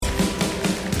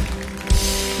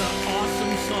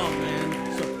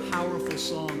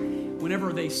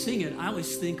whenever they sing it, I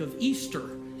always think of Easter.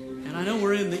 And I know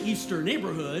we're in the Easter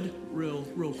neighborhood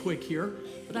real quick here,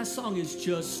 but that song is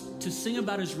just to sing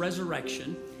about his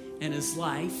resurrection and his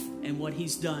life and what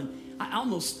he's done.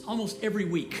 Almost every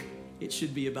week, it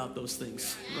should be about those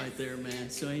things right there, man.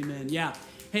 So amen. Yeah.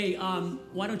 Hey,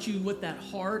 why don't you, with that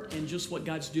heart and just what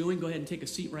God's doing, go ahead and take a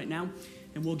seat right now,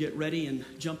 and we'll get ready and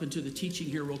jump into the teaching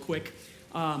here real quick.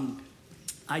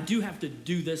 I do have to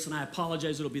do this, and I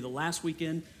apologize. It'll be the last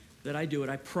weekend that I do it.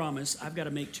 I promise. I've got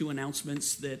to make 2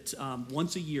 announcements that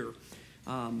once a year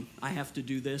I have to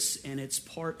do this, and it's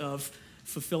part of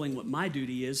fulfilling what my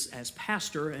duty is as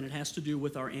pastor, and it has to do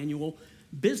with our annual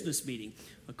business meeting.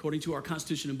 According to our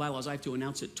Constitution and bylaws, I have to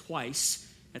announce it twice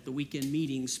at the weekend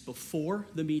meetings before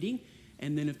the meeting,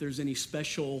 and then if there's any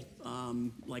special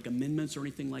like amendments or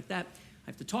anything like that, I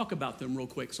have to talk about them real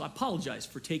quick. So I apologize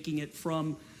for taking it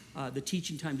from the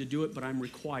teaching time to do it, but I'm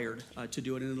required to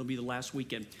do it, and it'll be the last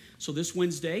weekend. So this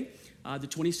Wednesday, the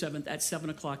 27th at 7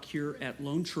 o'clock here at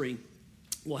Lone Tree,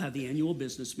 we'll have the annual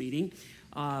business meeting.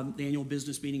 The annual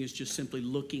business meeting is just simply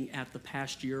looking at the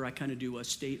past year. I kind of do a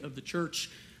state of the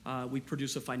church. We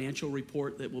produce a financial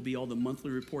report that will be all the monthly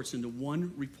reports into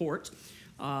one report.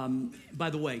 By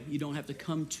the way, you don't have to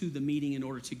come to the meeting in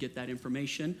order to get that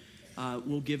information.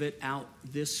 We'll give it out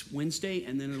this Wednesday,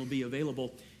 and then it'll be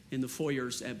available in the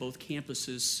foyers at both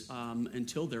campuses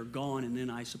until they're gone. And then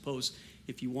I suppose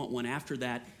if you want one after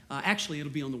that, actually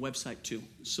it'll be on the website too.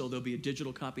 So there'll be a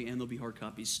digital copy and there'll be hard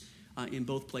copies in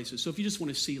both places. So if you just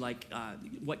want to see like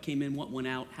what came in, what went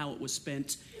out, how it was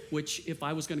spent, which if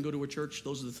I was going to go to a church,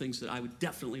 those are the things that I would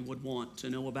definitely want to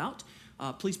know about.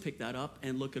 Please pick that up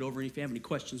and look it over. And if you have any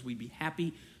questions, we'd be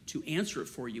happy to answer it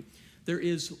for you. There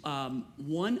is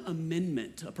one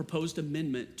amendment, a proposed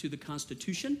amendment to the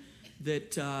Constitution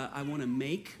that I want to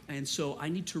make, and so I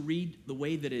need to read the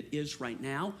way that it is right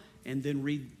now and then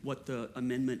read what the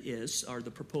amendment is, or the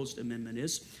proposed amendment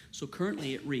is. So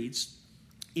currently it reads,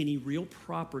 any real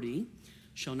property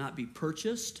shall not be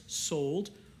purchased,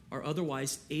 sold, or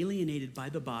otherwise alienated by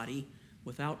the body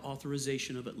without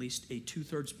authorization of at least a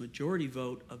 2/3 majority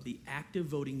vote of the active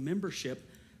voting membership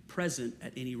present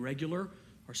at any regular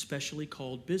or specially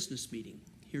called business meeting.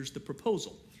 Here's the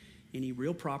proposal. Any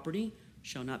real property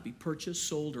shall not be purchased,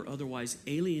 sold, or otherwise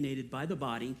alienated by the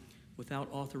body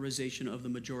without authorization of the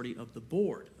majority of the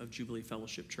board of Jubilee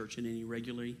Fellowship Church in any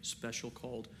regularly special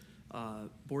called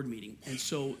board meeting. And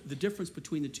so the difference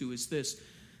between the two is this,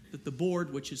 that the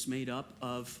board, which is made up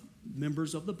of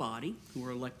members of the body who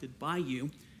are elected by you,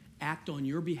 act on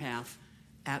your behalf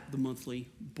at the monthly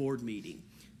board meeting.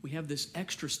 We have this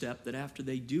extra step that after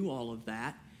they do all of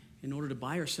that, in order to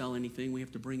buy or sell anything, we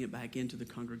have to bring it back into the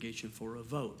congregation for a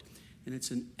vote. And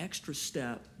it's an extra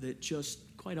step that just,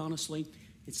 quite honestly,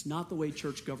 it's not the way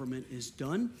church government is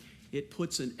done. It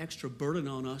puts an extra burden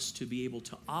on us to be able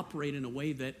to operate in a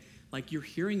way that, like you're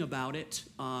hearing about it,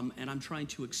 and I'm trying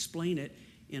to explain it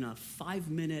in a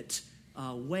 5-minute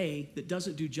way that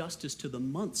doesn't do justice to the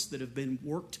months that have been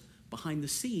worked behind the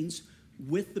scenes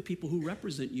with the people who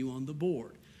represent you on the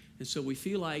board. And so we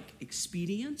feel like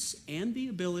expedience and the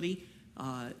ability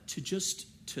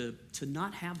to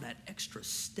not have that extra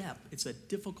step. It's a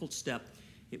difficult step.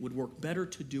 It would work better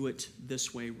to do it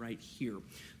this way right here.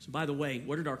 So by the way,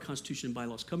 where did our Constitution and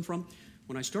bylaws come from?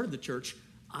 When I started the church,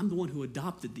 I'm the one who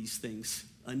adopted these things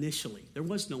initially. There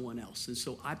was no one else. And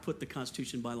so I put the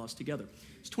Constitution and bylaws together.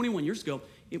 It's 21 years ago.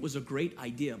 It was a great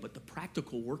idea, but the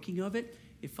practical working of it,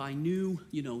 if I knew,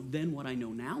 then what I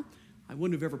know now, I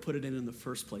wouldn't have ever put it in the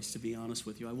first place, to be honest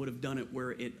with you. I would have done it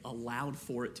where it allowed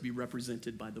for it to be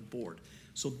represented by the board.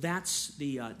 So that's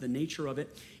the nature of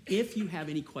it. If you have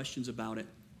any questions about it,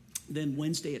 then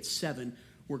Wednesday at 7,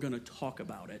 we're going to talk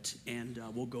about it, and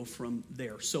we'll go from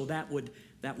there. So that would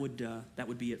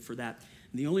be it for that.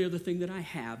 And the only other thing that I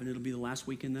have, and it'll be the last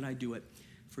weekend that I do it,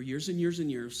 for years and years and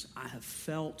years, I have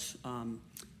felt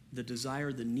the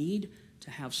desire, the need to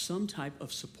have some type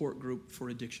of support group for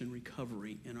addiction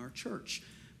recovery in our church.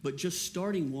 But just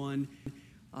starting one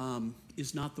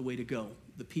is not the way to go.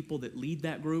 The people that lead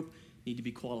that group need to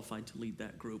be qualified to lead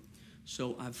that group.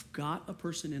 So I've got a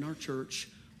person in our church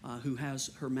who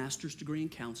has her master's degree in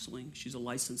counseling. She's a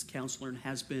licensed counselor and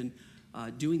has been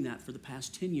doing that for the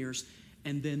past 10 years.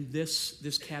 And then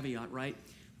this caveat, right?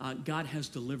 God has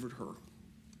delivered her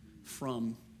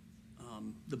from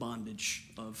the bondage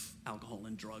of alcohol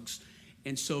and drugs.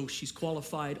 And so she's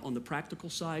qualified on the practical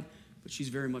side, but she's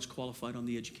very much qualified on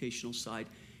the educational side.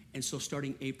 And so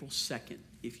starting April 2nd,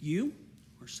 if you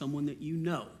or someone that you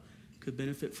know could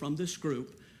benefit from this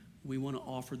group, we want to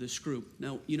offer this group.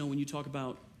 Now, when you talk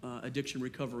about addiction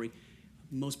recovery,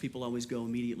 most people always go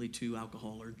immediately to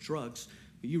alcohol or drugs.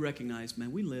 you recognize,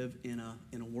 man, we live in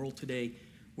a world today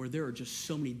where there are just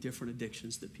so many different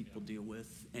addictions that people deal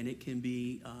with, and it can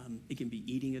be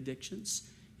eating addictions,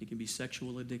 it can be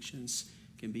sexual addictions,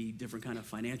 it can be different kind of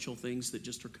financial things that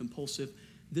just are compulsive.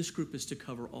 This group is to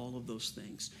cover all of those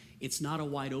things. It's not a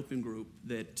wide open group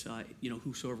that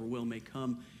whosoever will may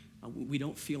come. We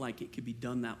don't feel like it could be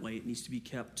done that way. It needs to be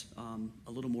kept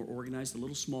a little more organized, a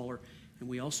little smaller, and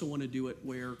we also want to do it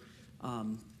where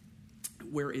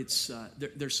it's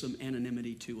there's some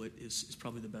anonymity to it is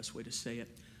probably the best way to say it.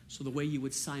 So the way you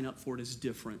would sign up for it is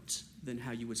different than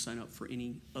how you would sign up for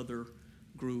any other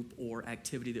group or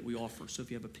activity that we offer. So if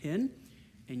you have a pen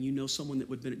and you know someone that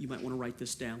would benefit, you might want to write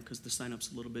this down because the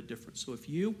sign-up's a little bit different. So if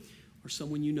you or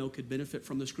someone you know could benefit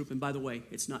from this group, and by the way,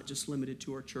 it's not just limited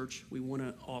to our church. We want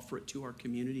to offer it to our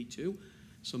community too.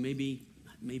 So maybe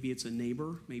it's a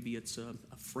neighbor, maybe it's a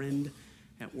friend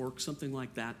at work, something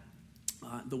like that.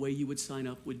 The way you would sign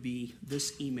up would be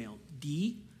this email,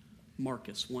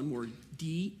 dmarcus, one word,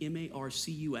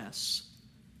 DMARCUS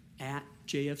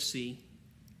 @jfc.org.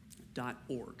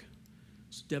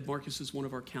 So Deb Marcus is one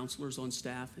of our counselors on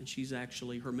staff, and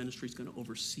her ministry is going to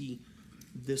oversee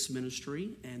this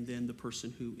ministry, and then the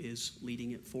person who is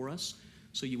leading it for us.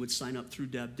 So you would sign up through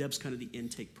Deb. Deb's kind of the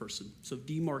intake person. So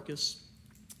dmarcus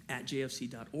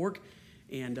 @jfc.org.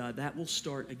 And that will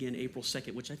start, again, April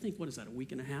 2nd, which I think, what is that, a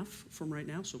week and a half from right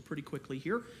now? So pretty quickly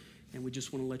here. And we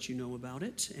just want to let you know about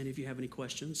it. And if you have any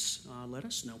questions, let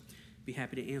us know. Be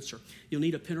happy to answer. You'll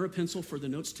need a pen or a pencil for the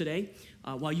notes today.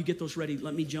 While you get those ready,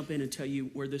 let me jump in and tell you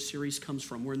where this series comes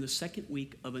from. We're in the second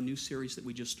week of a new series that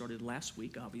we just started last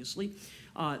week, obviously.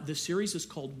 The series is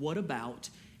called What About?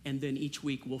 And then each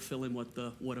week we'll fill in what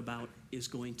the what about is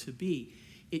going to be.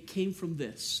 It came from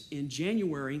this. In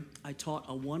January, I taught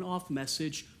a one-off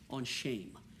message on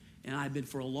shame. And I've been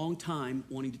for a long time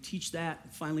wanting to teach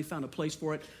that. Finally found a place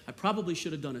for it. I probably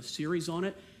should have done a series on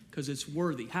it because it's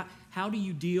worthy. How do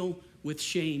you deal with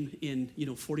shame in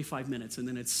 45 minutes and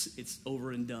then it's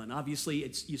over and done? Obviously,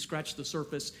 you scratch the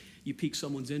surface, you pique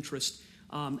someone's interest.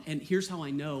 And here's how I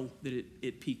know that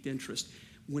it piqued interest.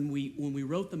 When we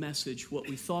wrote the message, what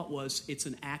we thought was it's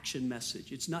an action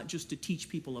message. It's not just to teach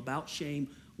people about shame,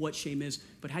 what shame is,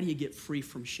 but how do you get free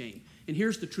from shame? And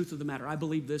here's the truth of the matter. I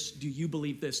believe this. Do you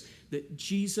believe this? That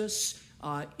Jesus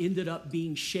ended up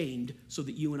being shamed so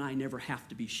that you and I never have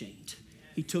to be shamed.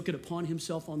 He took it upon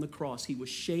himself on the cross. He was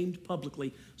shamed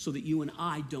publicly so that you and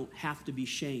I don't have to be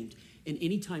shamed. And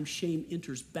anytime shame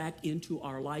enters back into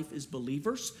our life as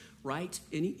believers, right?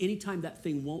 Anytime that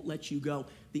thing won't let you go,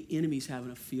 the enemy's having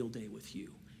a field day with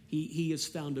you. He has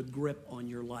found a grip on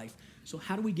your life. So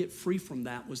how do we get free from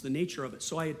that was the nature of it.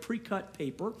 So I had pre-cut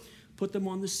paper, put them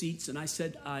on the seats, and I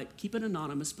said, keep it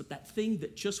anonymous, but that thing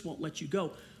that just won't let you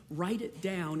go, write it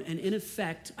down. And in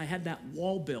effect, I had that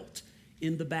wall built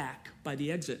in the back by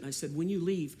the exit. And I said, when you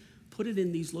leave, put it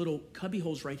in these little cubby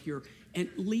holes right here and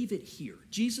leave it here.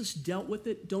 Jesus dealt with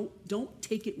it. Don't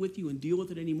take it with you and deal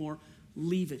with it anymore.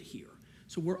 Leave it here.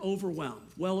 So we're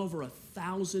overwhelmed. Well over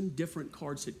 1,000 different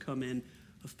cards had come in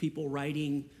of people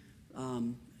writing,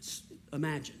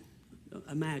 imagine.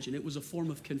 It was a form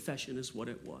of confession is what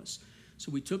it was.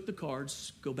 So we took the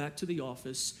cards, go back to the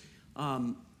office.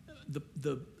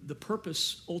 The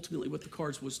purpose ultimately with the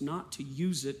cards was not to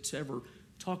use it to ever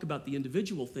talk about the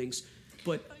individual things,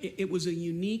 but it was a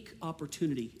unique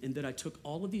opportunity in that I took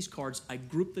all of these cards, I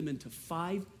grouped them into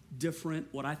 5 different,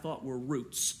 what I thought were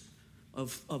roots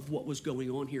of what was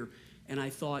going on here. And I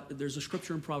thought, there's a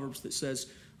scripture in Proverbs that says,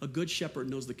 a good shepherd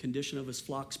knows the condition of his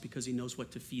flocks because he knows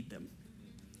what to feed them.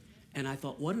 And I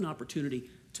thought, what an opportunity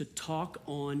to talk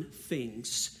on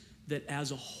things that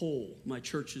as a whole, my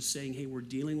church is saying, hey, we're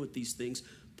dealing with these things.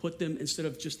 Put them, instead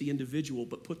of just the individual,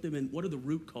 but put them in, what are the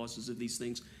root causes of these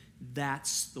things?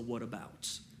 That's the what about.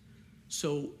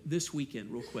 So this weekend,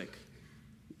 real quick,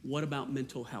 what about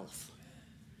mental health?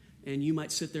 And you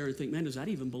might sit there and think, man, does that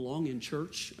even belong in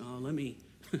church? Let me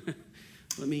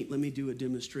do a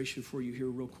demonstration for you here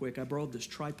real quick. I borrowed this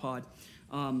tripod.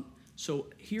 So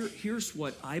here's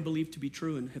what I believe to be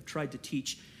true and have tried to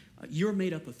teach. You're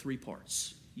made up of 3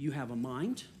 parts. You have a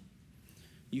mind,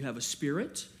 you have a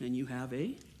spirit, and you have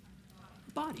a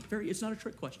body. It's not a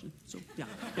trick question. So yeah.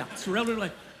 It's relatively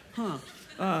like,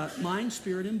 mind,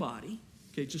 spirit, and body.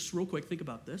 Okay, just real quick, think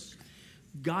about this.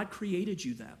 God created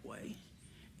you that way,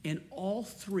 and all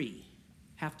 3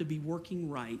 have to be working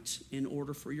right in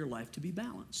order for your life to be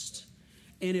balanced.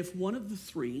 And if one of the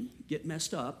 3 get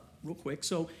messed up, real quick,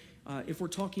 so if we're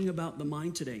talking about the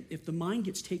mind today, if the mind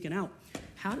gets taken out,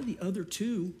 how do the other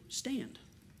 2 stand?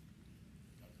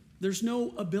 There's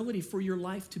no ability for your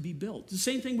life to be built. The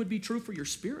same thing would be true for your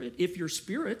spirit. If your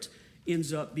spirit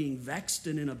ends up being vexed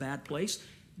and in a bad place,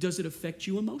 does it affect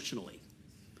you emotionally?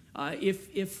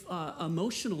 If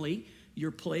emotionally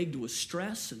you're plagued with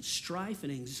stress and strife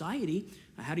and anxiety,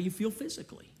 how do you feel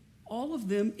physically? All of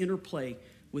them interplay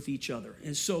with each other.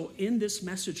 And so in this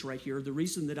message right here, the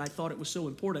reason that I thought it was so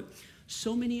important,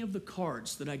 so many of the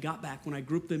cards that I got back when I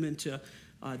grouped them into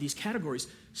these categories,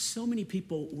 so many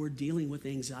people were dealing with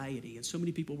anxiety and so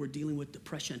many people were dealing with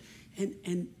depression.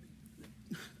 And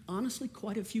honestly,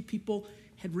 quite a few people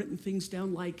had written things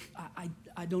down like,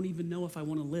 I don't even know if I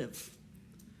want to live.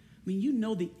 I mean, you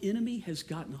know, the enemy has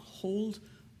gotten a hold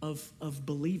of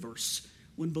believers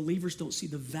when believers don't see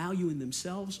the value in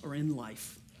themselves or in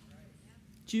life.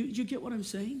 Do you get what I'm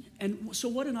saying? And so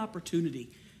what an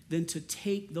opportunity then to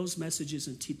take those messages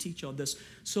and to teach all this.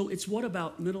 So it's what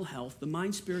about mental health, the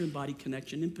mind, spirit, and body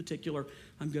connection. In particular,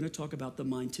 I'm going to talk about the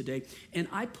mind today. And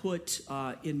I put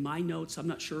in my notes, I'm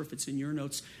not sure if it's in your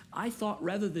notes, I thought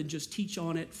rather than just teach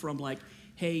on it from like,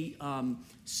 hey,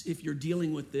 if you're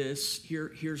dealing with this,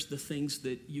 here's the things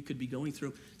that you could be going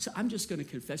through. So I'm just going to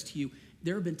confess to you,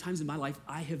 there have been times in my life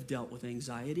I have dealt with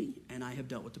anxiety and I have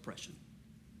dealt with depression.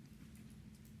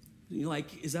 You're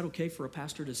like, is that okay for a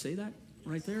pastor to say that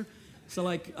right there? So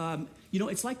like,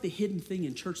 it's like the hidden thing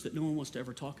in church that no one wants to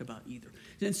ever talk about either.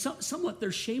 And somewhat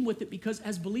there's shame with it because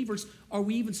as believers, are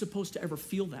we even supposed to ever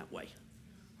feel that way?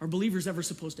 Are believers ever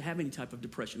supposed to have any type of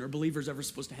depression? Are believers ever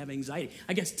supposed to have anxiety?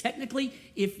 I guess technically,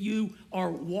 if you are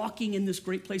walking in this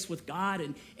great place with God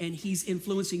and he's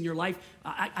influencing your life,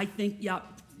 I think, yeah,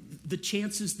 the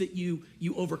chances that you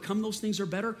overcome those things are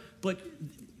better, but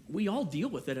we all deal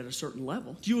with it at a certain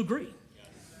level. Do you agree? Yes.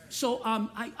 So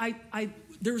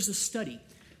there's a study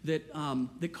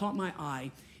that caught my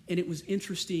eye, and it was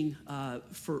interesting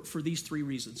for these three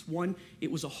reasons. One,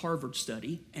 it was a Harvard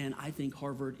study, and I think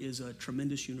Harvard is a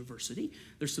tremendous university.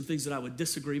 There's some things that I would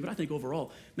disagree, but I think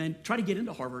overall, man, try to get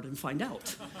into Harvard and find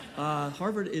out.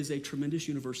 Harvard is a tremendous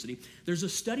university. There's a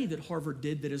study that Harvard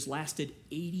did that has lasted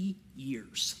 80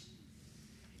 years.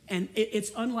 And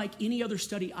it's unlike any other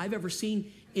study I've ever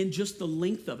seen in just the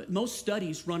length of it. Most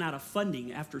studies run out of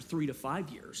funding after 3 to 5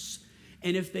 years.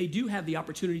 And if they do have the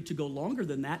opportunity to go longer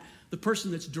than that, the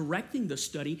person that's directing the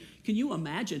study, can you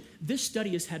imagine? This study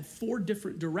has had 4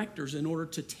 different directors in order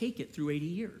to take it through 80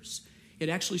 years. It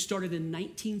actually started in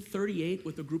 1938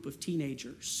 with a group of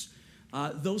teenagers.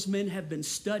 Those men have been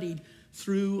studied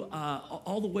through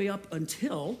all the way up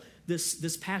until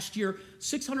this past year.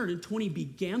 620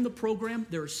 began the program.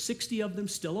 There are 60 of them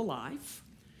still alive.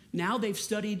 Now they've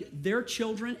studied their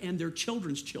children and their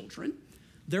children's children,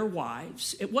 their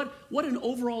wives. What an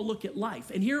overall look at life.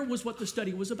 And here was what the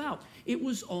study was about. It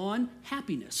was on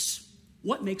happiness.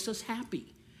 What makes us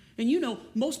happy? And you know,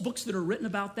 most books that are written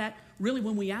about that, really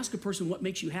when we ask a person what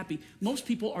makes you happy, most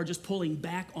people are just pulling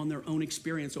back on their own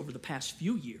experience over the past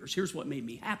few years. Here's what made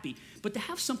me happy. But to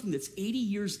have something that's 80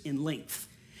 years in length,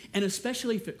 and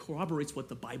especially if it corroborates what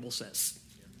the Bible says,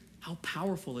 how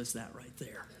powerful is that right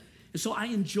there? And so I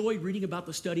enjoyed reading about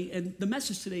the study, and the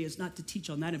message today is not to teach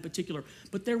on that in particular,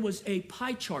 but there was a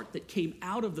pie chart that came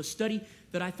out of the study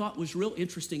that I thought was real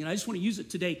interesting, and I just want to use it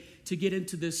today to get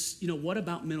into this, what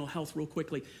about mental health real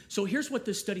quickly. So here's what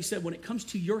this study said. When it comes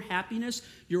to your happiness,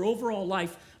 your overall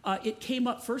life, it came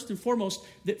up first and foremost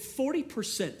that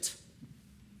 40%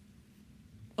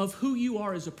 of who you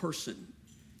are as a person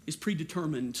is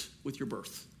predetermined with your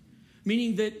birth.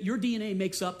 Meaning that your DNA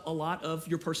makes up a lot of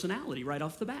your personality right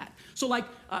off the bat. So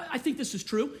I think this is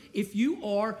true. If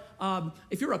you're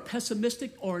a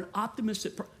pessimistic or an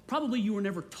optimistic, probably you were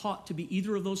never taught to be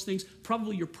either of those things.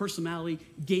 Probably your personality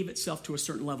gave itself to a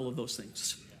certain level of those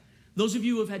things. Those of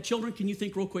you who have had children, can you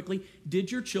think real quickly,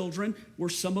 did your children, were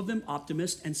some of them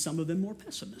optimists and some of them more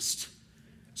pessimist?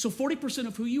 So 40%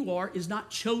 of who you are is not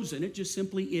chosen. It just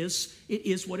simply is. It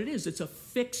is what it is. It's a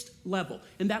fixed level.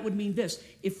 And that would mean this.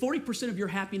 If 40% of your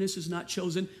happiness is not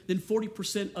chosen, then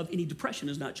 40% of any depression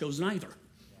is not chosen either.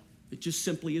 It just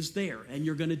simply is there, and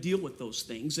you're going to deal with those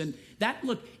things. And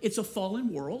it's a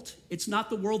fallen world. It's not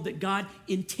the world that God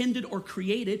intended or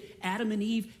created. Adam and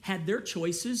Eve had their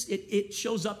choices. It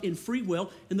shows up in free will,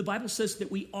 and the Bible says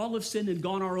that we all have sinned and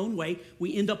gone our own way.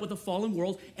 We end up with a fallen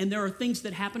world, and there are things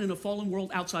that happen in a fallen world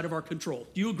outside of our control.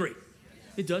 Do you agree?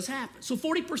 It does happen. So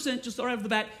 40%, just right off the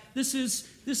bat, this is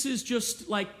just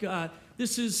like...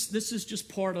 This is just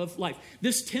part of life.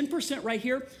 This 10% right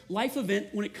here, life event,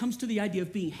 when it comes to the idea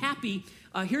of being happy,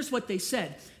 here's what they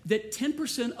said, that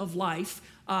 10% of life,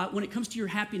 when it comes to your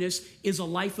happiness, is a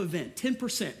life event,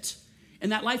 10%.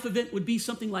 And that life event would be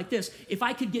something like this. If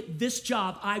I could get this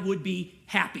job, I would be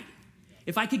happy.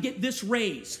 If I could get this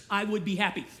raise, I would be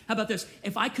happy. How about this?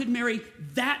 If I could marry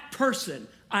that person,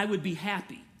 I would be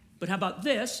happy. But how about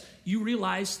this? You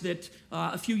realize that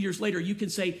a few years later, you can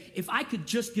say, if I could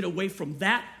just get away from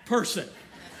that person,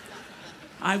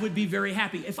 I would be very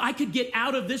happy. If I could get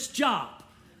out of this job,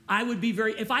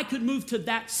 if I could move to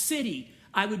that city,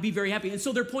 I would be very happy. And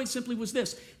so their point simply was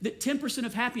this, that 10%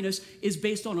 of happiness is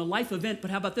based on a life event. But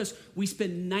how about this? We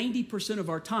spend 90% of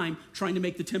our time trying to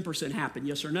make the 10% happen,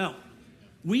 yes or no?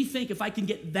 We think if I can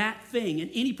get that thing,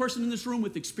 and any person in this room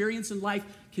with experience in life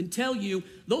can tell you,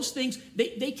 those things,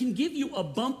 they can give you a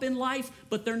bump in life,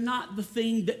 but they're not the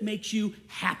thing that makes you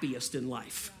happiest in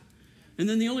life. And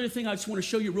then the only other thing I just want to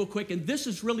show you real quick, and this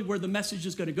is really where the message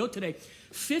is going to go today,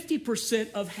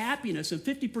 50% of happiness and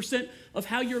 50% of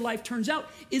how your life turns out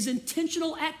is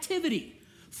intentional activity.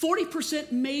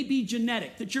 40% may be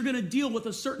genetic, that you're going to deal with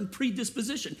a certain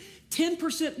predisposition.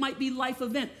 10% might be life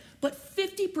event. But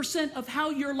 50% of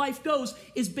how your life goes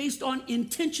is based on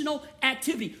intentional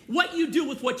activity. What you do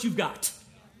with what you've got.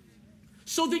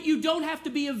 So that you don't have to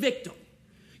be a victim.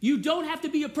 You don't have to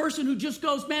be a person who just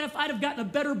goes, man, if I'd have gotten a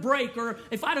better break, or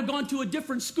if I'd have gone to a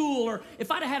different school, or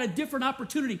if I'd have had a different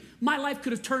opportunity, my life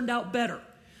could have turned out better.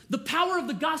 The power of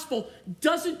the gospel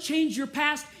doesn't change your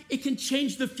past. It can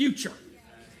change the future.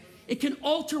 It can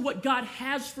alter what God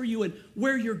has for you and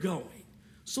where you're going.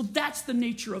 So that's the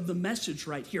nature of the message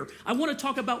right here. I want to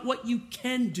talk about what you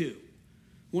can do.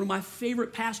 One of my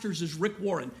favorite pastors is Rick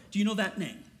Warren. Do you know that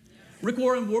name? Yes. Rick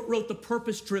Warren wrote The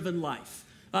Purpose-Driven Life.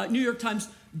 New York Times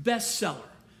bestseller.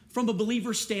 From a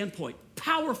believer's standpoint.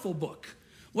 Powerful book.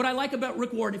 What I like about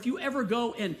Rick Warren, if you ever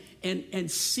go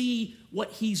and see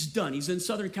what he's done, he's in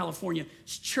Southern California.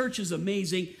 His church is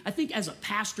amazing. I think as a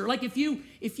pastor, like if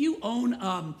you own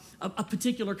a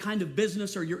particular kind of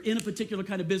business, or you're in a particular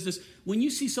kind of business, when you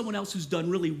see someone else who's done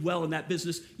really well in that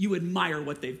business, you admire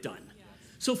what they've done. Yes.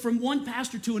 So from one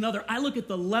pastor to another, I look at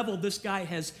the level this guy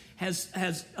has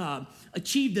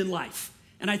achieved in life,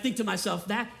 and I think to myself,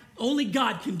 that only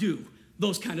God can do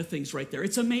those kind of things right there.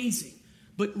 It's amazing.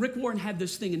 But Rick Warren had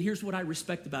this thing, and here's what I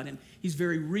respect about him. He's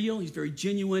very real. He's very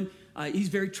genuine. He's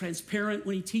very transparent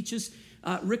when he teaches.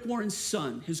 Rick Warren's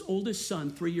son, his oldest son,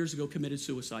 3 years ago committed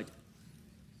suicide.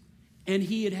 And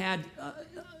he had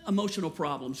emotional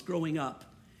problems growing up.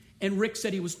 And Rick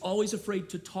said he was always afraid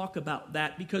to talk about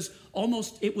that because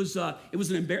almost it was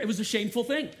a shameful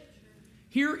thing.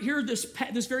 Here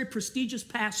this very prestigious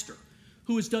pastor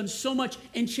who has done so much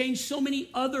and changed so many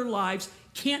other lives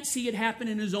can't see it happen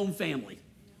in his own family.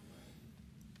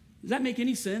 Does that make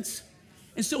any sense?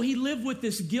 And so he lived with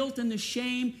this guilt and the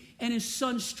shame, and his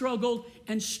son struggled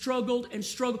and struggled and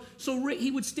struggled. So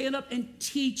he would stand up and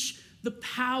teach the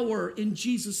power in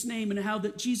Jesus' name and how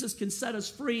that Jesus can set us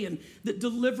free and that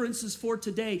deliverance is for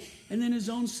today. And then his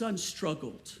own son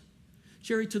struggled,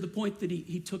 Jerry, to the point that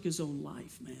he took his own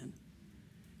life, man.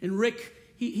 And Rick,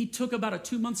 he took about a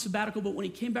 2-month sabbatical, but when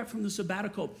he came back from the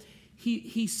sabbatical,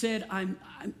 he said,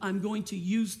 I'm going to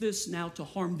use this now to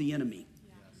harm the enemy.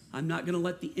 I'm not going to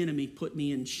let the enemy put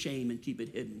me in shame and keep it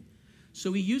hidden.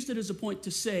 So he used it as a point to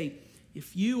say,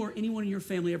 if you or anyone in your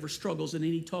family ever struggles, and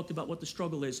then he talked about what the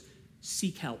struggle is,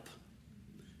 seek help.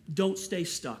 Don't stay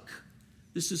stuck.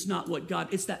 This is not what God,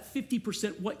 it's that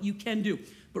 50% what you can do.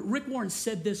 But Rick Warren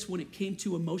said this when it came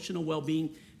to emotional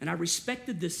well-being, and I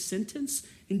respected this sentence.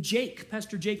 And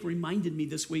Pastor Jake reminded me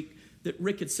this week that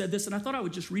Rick had said this, and I thought I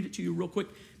would just read it to you real quick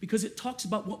because it talks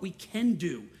about what we can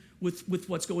do with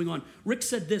what's going on. Rick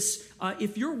said this,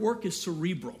 if your work is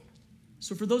cerebral,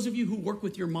 so for those of you who work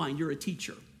with your mind, you're a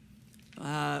teacher,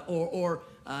 or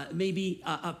maybe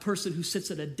a person who sits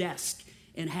at a desk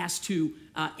and has to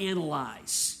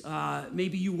analyze.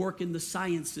 Maybe you work in the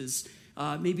sciences.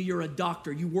 Maybe you're a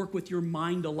doctor. You work with your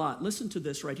mind a lot. Listen to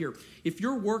this right here. If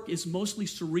your work is mostly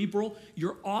cerebral,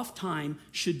 your off time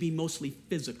should be mostly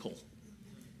physical.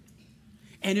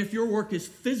 And if your work is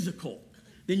physical,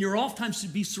 then your off time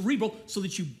should be cerebral so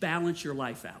that you balance your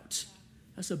life out.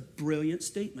 That's a brilliant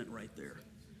statement right there.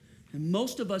 And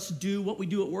most of us do what we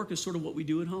do at work is sort of what we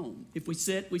do at home. If we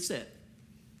sit, we sit.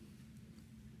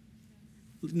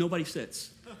 Nobody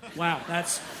sits. Wow,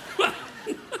 that's...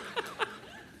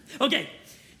 Okay,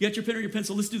 you got your pen or your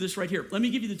pencil. Let's do this right here. Let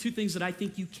me give you the 2 things that I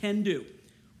think you can do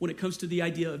when it comes to the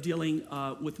idea of dealing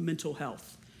with mental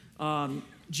health.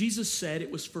 Jesus said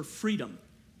it was for freedom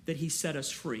that he set us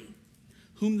free.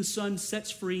 Whom the Son sets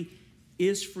free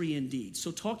is free indeed.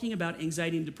 So talking about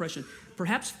anxiety and depression,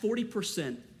 perhaps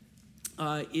 40%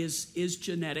 is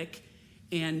genetic,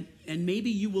 and maybe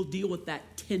you will deal with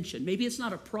that tension. Maybe it's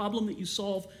not a problem that you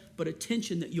solve, but a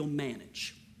tension that you'll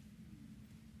manage.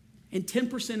 And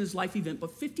 10% is life event,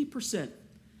 but 50%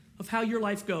 of how your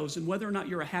life goes and whether or not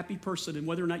you're a happy person and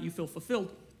whether or not you feel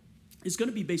fulfilled is going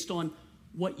to be based on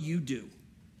what you do.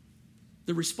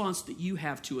 the response that you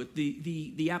have to it,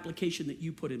 the application that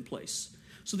you put in place.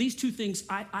 So these two things,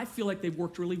 I feel like they've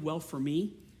worked really well for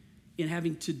me in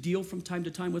having to deal from time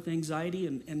to time with anxiety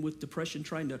and with depression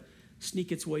trying to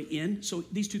sneak its way in. So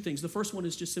these two things. The first one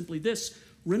is just simply this: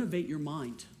 renovate your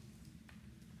mind.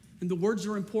 And the words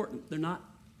are important. They're not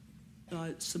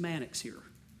semantics here.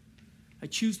 I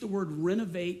choose the word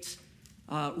renovate,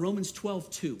 Romans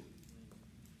 12:2.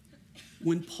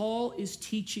 When Paul is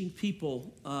teaching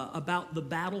people about the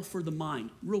battle for the mind,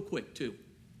 real quick too,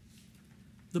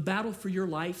 the battle for your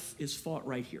life is fought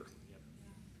right here.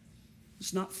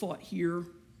 It's not fought here,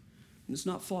 and it's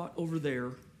not fought over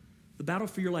there. The battle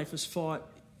for your life is fought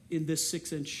in this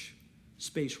 6-inch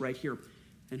space right here.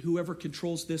 And whoever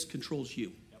controls this controls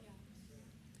you.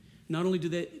 Not only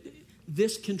do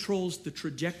this controls the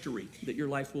trajectory that your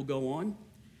life will go on,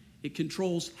 it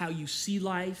controls how you see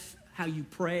life, how you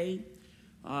pray,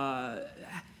 how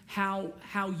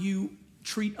you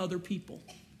treat other people,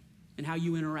 and how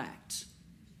you interact.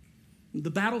 The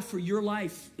battle for your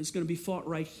life is going to be fought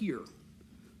right here.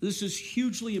 This is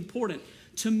hugely important.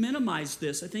 To minimize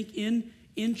this, I think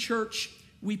in church,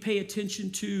 we pay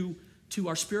attention to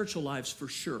our spiritual lives for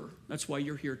sure. That's why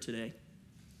you're here today.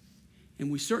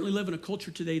 And we certainly live in a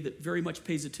culture today that very much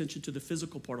pays attention to the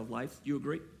physical part of life. Do you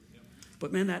agree? Yep.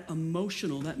 But man, that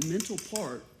emotional, that mental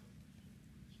part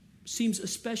seems,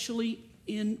 especially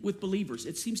with believers,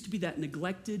 it seems to be that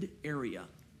neglected area.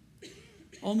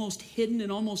 Almost hidden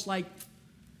and almost like,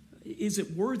 is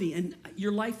it worthy? And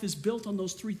your life is built on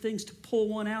those three things: to pull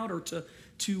one out or to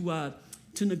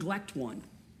neglect one.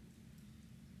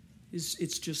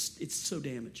 It's so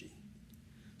damaging.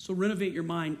 So renovate your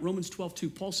mind. Romans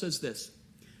 12:2, Paul says this: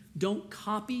 don't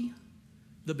copy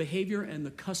the behavior and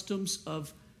the customs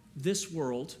of this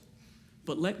world,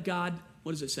 but let God,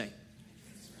 what does it say?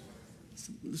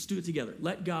 Let's do it together.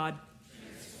 Let God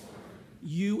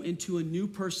you into a new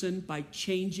person by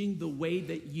changing the way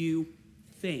that you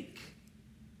think.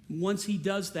 Once he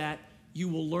does that, you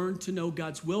will learn to know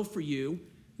God's will for you.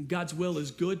 God's will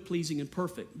is good, pleasing, and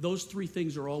perfect. Those three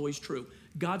things are always true.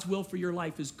 God's will for your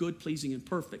life is good, pleasing, and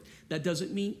perfect. That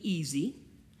doesn't mean easy,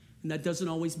 and that doesn't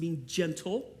always mean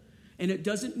gentle, and it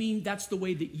doesn't mean that's the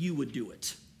way that you would do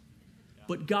it.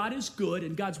 But God is good,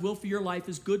 and God's will for your life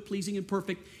is good, pleasing, and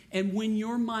perfect. And when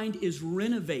your mind is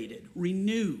renovated,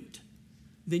 renewed,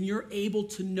 then you're able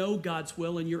to know God's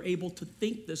will, and you're able to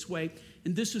think this way.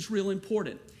 And this is real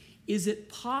important. Is it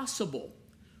possible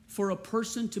for a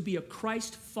person to be a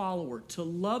Christ follower, to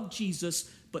love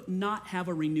Jesus, but not have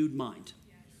a renewed mind?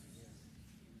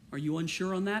 Are you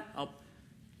unsure on that?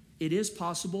 It is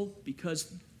possible,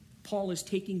 because Paul is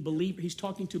he's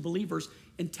talking to believers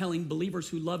and telling believers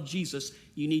who love Jesus,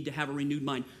 you need to have a renewed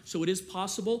mind. So it is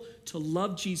possible to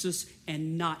love Jesus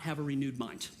and not have a renewed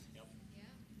mind.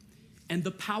 And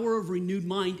the power of renewed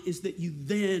mind is that you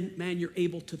then, you're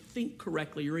able to think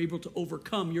correctly. You're able to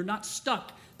overcome. You're not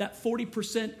stuck. That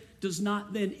 40% does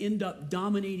not then end up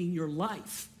dominating your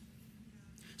life.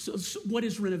 So what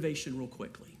is renovation, real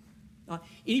quickly?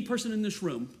 Any person in this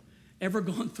room ever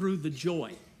gone through the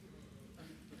joy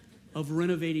of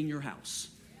renovating your house?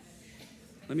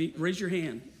 Let me raise your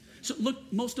hand. So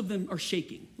look, most of them are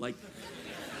shaking like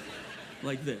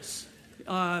this.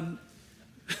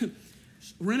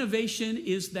 Renovation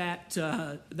is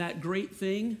that great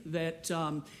thing that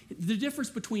the difference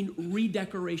between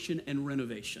redecoration and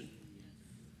renovation.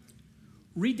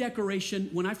 Redecoration,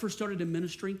 when I first started in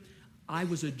ministry, I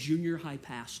was a junior high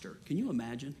pastor. Can you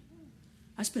imagine?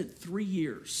 I spent 3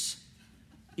 years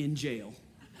in jail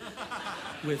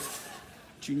with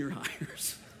junior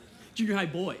high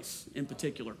boys in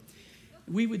particular.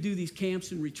 We would do these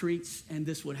camps and retreats, and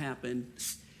this would happen.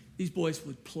 These boys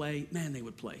would play. Man, they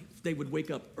would play. They would wake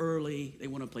up early. They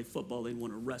want to play football. They'd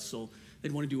want to wrestle.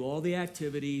 They'd want to do all the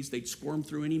activities. They'd squirm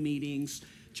through any meetings,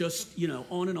 just,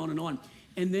 on and on and on.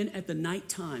 And then at the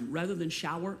nighttime, rather than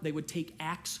shower, they would take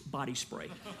Axe body spray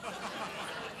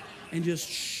and just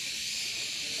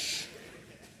shh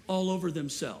all over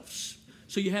themselves.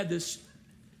 So you had this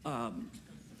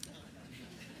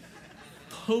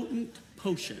potent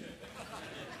potion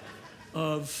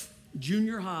of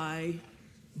junior high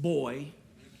boy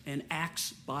and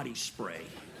Axe body spray.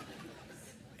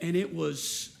 And it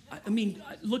was,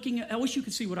 looking at, I wish you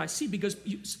could see what I see, because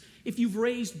if you've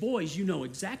raised boys, you know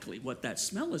exactly what that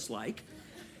smell is like.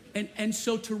 And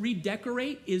so to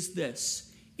redecorate is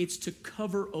this: it's to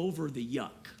cover over the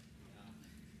yuck,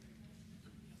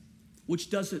 which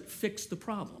doesn't fix the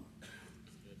problem.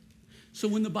 So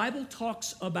when the Bible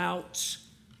talks about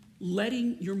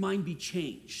letting your mind be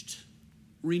changed,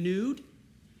 renewed,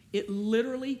 it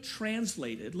literally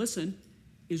translated, listen,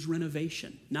 is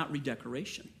renovation, not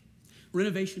redecoration.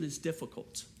 Renovation is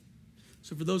difficult.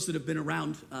 So for those that have been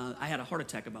around, I had a heart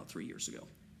attack about 3 years ago.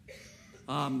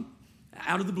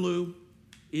 Out of the blue,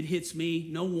 it hits me,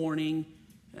 no warning,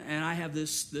 and I have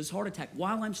this heart attack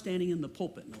while I'm standing in the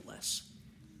pulpit, no less.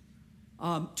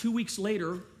 2 weeks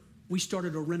later, we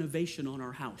started a renovation on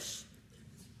our house.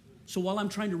 So while I'm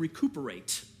trying to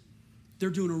recuperate, they're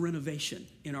doing a renovation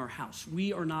in our house.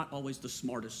 We are not always the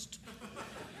smartest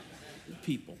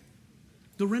people.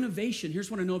 The renovation, here's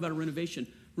what I know about a renovation.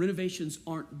 Renovations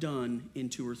aren't done in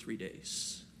 2 or 3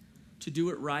 days. To do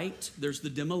it right, there's the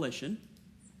demolition,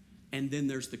 and then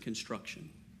there's the construction.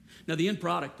 Now, the end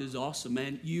product is awesome,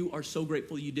 man. You are so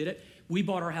grateful you did it. We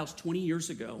bought our house 20 years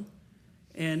ago,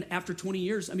 and after 20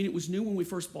 years, I mean, it was new when we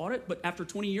first bought it, but after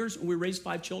 20 years, we raised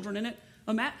 5 children in it.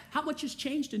 Matt, how much has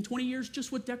changed in 20 years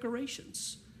just with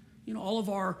decorations? You know, all of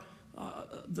our,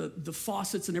 the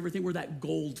faucets and everything were that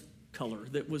gold color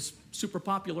that was super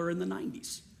popular in the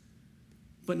 90s,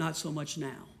 but not so much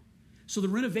now. So the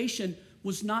renovation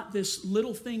was not this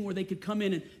little thing where they could come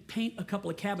in and paint a couple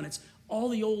of cabinets. All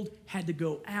the old had to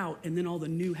go out, and then all the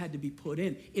new had to be put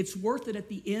in. It's worth it at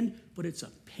the end, but it's a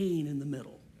pain in the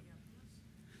middle.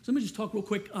 So let me just talk real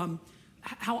quick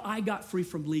how I got free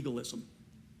from legalism.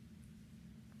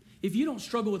 If you don't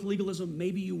struggle with legalism,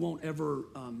 maybe you won't ever,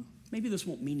 maybe this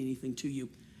won't mean anything to you.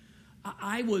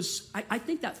 I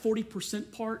think that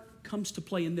 40% part comes to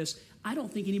play in this. I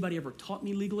don't think anybody ever taught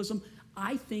me legalism.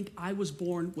 I think I was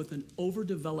born with an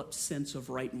overdeveloped sense of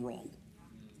right and wrong.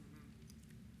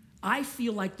 I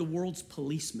feel like the world's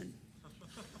policeman.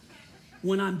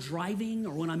 When I'm driving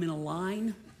or when I'm in a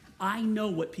line, I know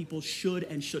what people should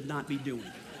and should not be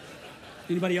doing.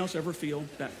 Anybody else ever feel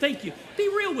that? Thank you. Be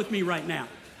real with me right now.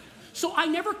 So I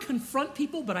never confront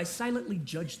people, but I silently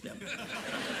judge them.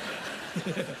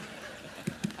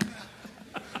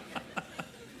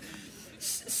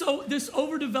 So this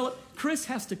overdeveloped, Chris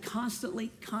has to constantly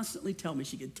tell me.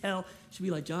 She could tell. She'd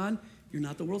be like, John, you're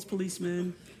not the world's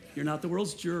policeman. You're not the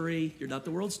world's jury. You're not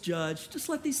the world's judge. Just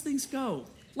let these things go.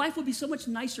 Life would be so much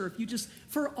nicer if you just,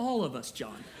 for all of us,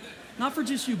 John. Not for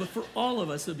just you, but for all of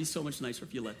us, it would be so much nicer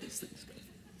if you let these things go.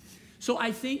 So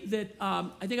I think that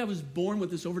I was born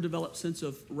with this overdeveloped sense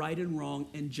of right and wrong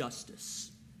and justice.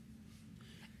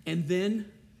 And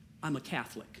then I'm a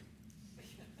Catholic,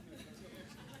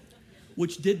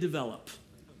 which did develop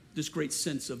this great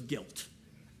sense of guilt.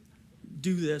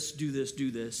 Do this, do this,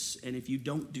 do this, and if you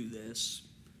don't do this,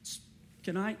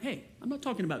 hey, I'm not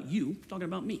talking about you, I'm talking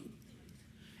about me.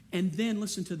 And then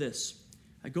listen to this.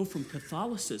 I go from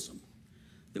Catholicism,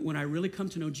 that when I really come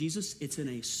to know Jesus, it's in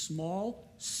a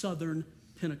small Southern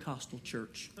Pentecostal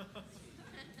church. So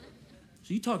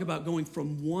you talk about going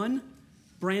from one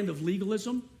brand of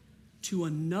legalism to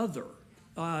another.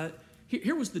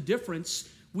 Here was the difference.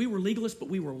 We were legalists, but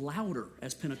we were louder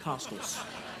as Pentecostals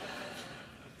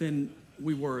than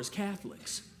we were as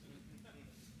Catholics.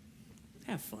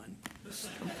 Have fun.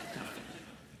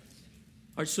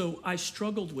 All right, so I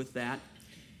struggled with that,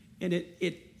 and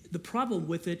the problem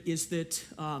with it is that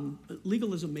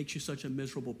legalism makes you such a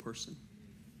miserable person.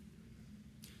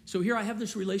 So here I have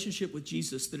this relationship with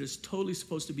Jesus that is totally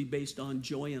supposed to be based on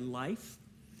joy and life,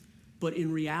 but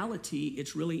in reality,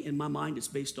 it's really, in my mind, it's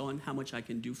based on how much I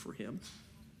can do for him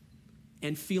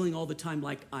and feeling all the time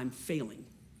like I'm failing.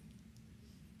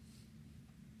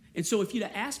 And so if you'd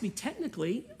asked me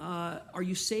technically, are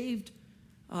you saved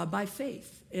by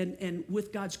faith and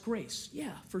with God's grace?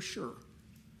 Yeah, for sure.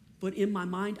 But in my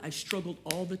mind, I struggled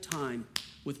all the time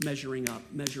with measuring up.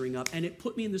 And it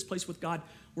put me in this place with God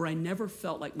where I never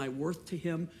felt like my worth to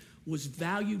him was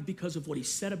valued because of what he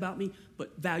said about me,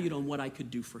 but valued on what I could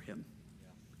do for him.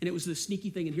 And it was this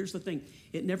sneaky thing. And here's the thing.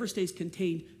 It never stays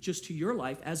contained just to your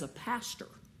life. As a pastor,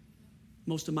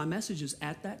 most of my messages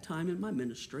at that time in my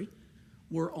ministry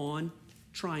were on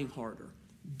trying harder,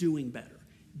 doing better,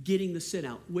 getting the sin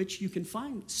out, which you can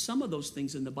find some of those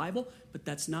things in the Bible, but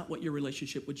that's not what your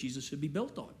relationship with Jesus should be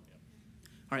built on. All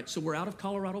right, so we're out of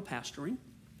Colorado pastoring,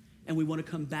 and we want to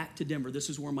come back to Denver. This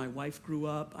is where my wife grew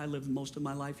up. I lived most of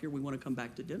my life here. We want to come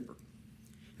back to Denver.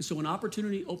 And so an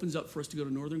opportunity opens up for us to go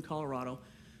to northern Colorado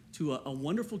to a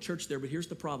wonderful church there, but here's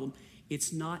the problem.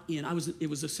 It's not in, it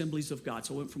was Assemblies of God.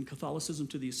 So I went from Catholicism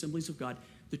to the Assemblies of God.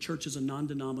 The church is a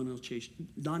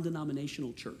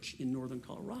non-denominational church in northern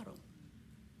Colorado.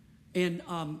 And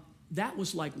that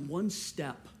was like one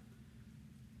step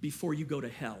before you go to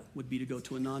hell, would be to go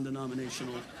to a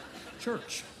non-denominational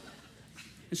church.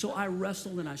 And so I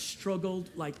wrestled and I struggled,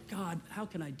 like, God, how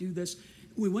can I do this?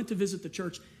 We went to visit the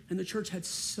church, and the church had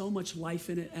so much life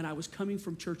in it, and I was coming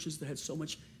from churches that had so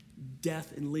much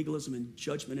death and legalism and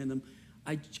judgment in them.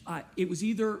 it was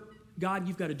either, God,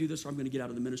 you've got to do this or I'm going to get out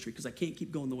of the ministry because I can't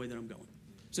keep going the way that I'm going.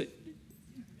 So I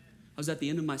was at the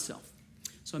end of myself.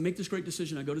 So I make this great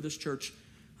decision. I go to this church.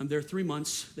 I'm there 3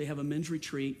 months. They have a men's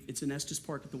retreat. It's in Estes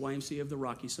Park at the YMCA of the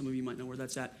Rockies. Some of you might know where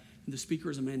that's at. And the speaker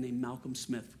is a man named Malcolm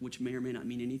Smith, which may or may not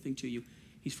mean anything to you.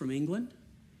 He's from England.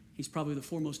 He's probably the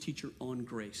foremost teacher on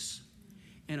grace.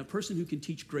 And a person who can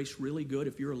teach grace really good,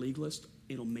 if you're a legalist,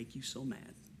 it'll make you so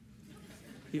mad.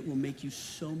 It will make you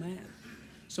so mad.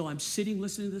 So I'm sitting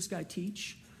listening to this guy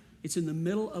teach. It's in the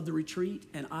middle of the retreat,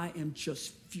 and I am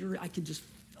just furious. I can just,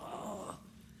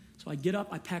 So I get up,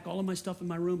 I pack all of my stuff in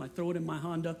my room, I throw it in my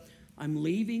Honda. I'm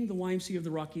leaving the YMCA of the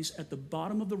Rockies. At the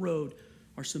bottom of the road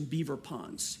are some beaver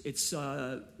ponds. It's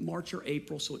March or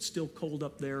April, so it's still cold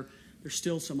up there. There's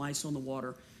still some ice on the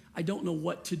water. I don't know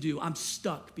what to do. I'm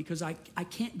stuck because I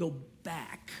can't go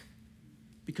back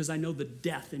because I know the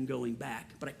death in going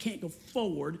back. But I can't go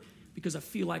forward because I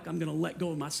feel like I'm going to let go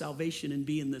of my salvation and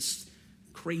be in this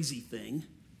crazy thing.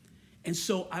 And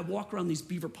so I walk around these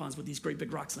beaver ponds with these great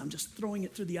big rocks, and I'm just throwing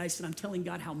it through the ice, and I'm telling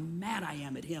God how mad I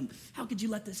am at him. How could you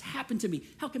let this happen to me?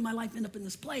 How can my life end up in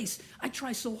this place? I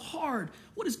try so hard.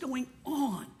 What is going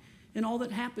on? And all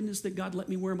that happened is that God let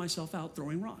me wear myself out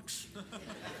throwing rocks.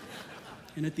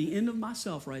 And at the end of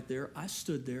myself right there, I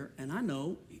stood there, and I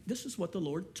know this is what the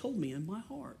Lord told me in my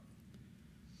heart.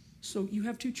 So you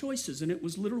have two choices, and it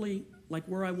was literally like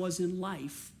where I was in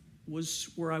life was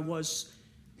where I was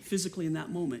physically in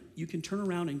that moment. You can turn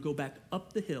around and go back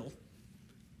up the hill,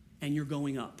 and you're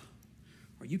going up.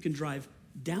 Or you can drive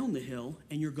down the hill,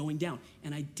 and you're going down.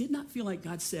 And I did not feel like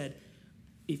God said,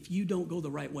 if you don't go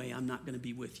the right way, I'm not going to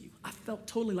be with you. I felt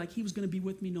totally like he was going to be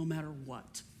with me no matter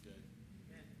what.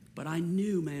 But I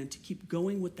knew, man, to keep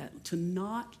going with that, to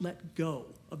not let go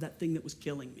of that thing that was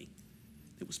killing me,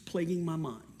 that was plaguing my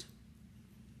mind.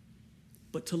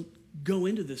 But to go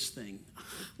into this thing,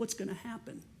 what's going to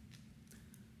happen?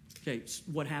 Okay, so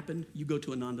what happened? You go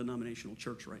to a non-denominational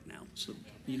church right now, so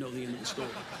you know the end of the story.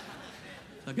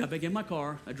 I got back in my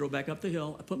car. I drove back up the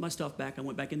hill. I put my stuff back. I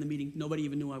went back in the meeting. Nobody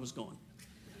even knew I was gone.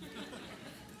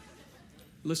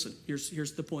 Listen,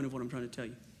 here's the point of what I'm trying to tell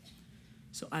you.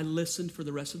 So I listened for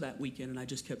the rest of that weekend, and I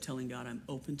just kept telling God, I'm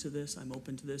open to this. I'm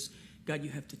open to this. God, you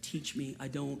have to teach me. I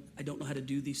don't know how to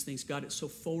do these things. God, it's so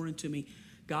foreign to me.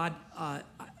 God, I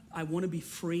want to be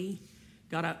free.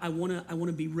 God, I want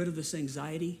to be rid of this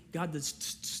anxiety. God,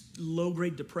 this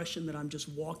low-grade depression that I'm just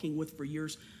walking with for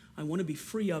years, I want to be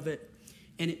free of it.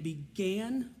 And it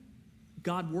began,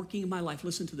 God working in my life.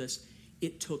 Listen to this.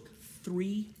 It took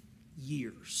 3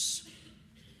 years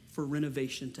for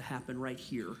renovation to happen right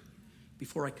here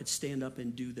before I could stand up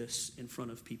and do this in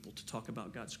front of people to talk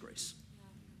about God's grace.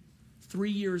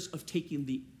 3 years of taking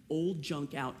the old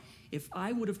junk out. If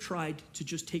I would have tried to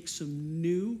just take some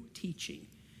new teaching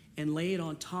and lay it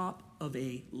on top of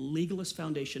a legalist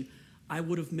foundation, I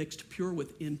would have mixed pure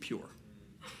with impure.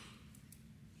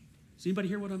 Does anybody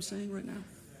hear what I'm saying right now?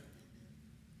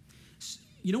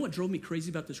 You know what drove me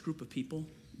crazy about this group of people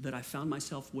that I found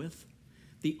myself with?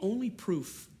 The only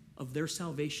proof of their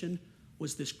salvation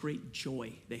was this great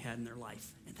joy they had in their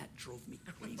life, and that drove me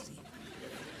crazy.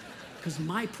 Because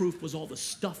my proof was all the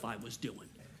stuff I was doing.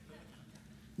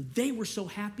 They were so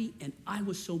happy, and I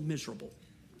was so miserable.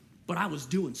 But I was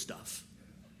doing stuff,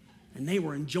 and they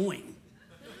were enjoying.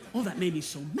 Oh, that made me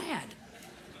so mad.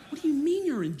 What do you mean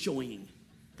you're enjoying?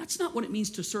 That's not what it means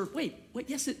to serve. Wait,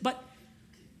 yes, but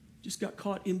just got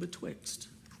caught in betwixt.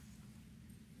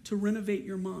 To renovate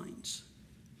your minds.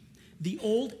 The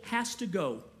old has to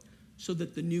go so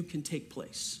that the new can take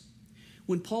place.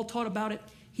 When Paul taught about it,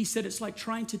 he said it's like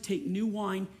trying to take new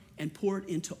wine and pour it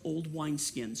into old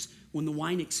wineskins. When the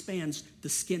wine expands, the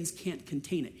skins can't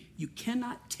contain it. You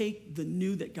cannot take the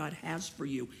new that God has for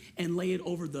you and lay it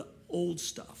over the old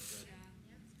stuff.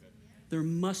 There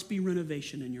must be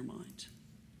renovation in your mind.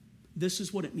 This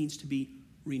is what it means to be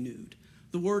renewed.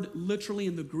 The word literally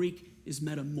in the Greek is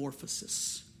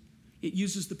metamorphosis. It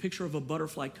uses the picture of a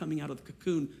butterfly coming out of the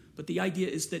cocoon, but the idea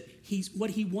is that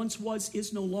what he once was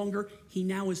is no longer. He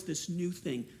now is this new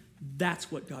thing.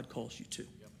 That's what God calls you to.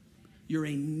 You're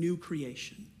a new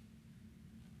creation.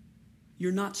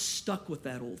 You're not stuck with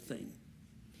that old thing.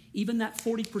 Even that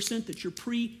 40% that you're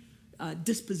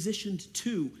predispositioned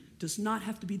to does not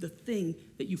have to be the thing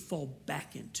that you fall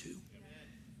back into.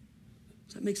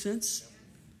 Does that make sense?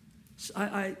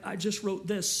 I just wrote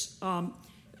this. I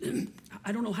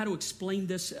don't know how to explain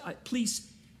this.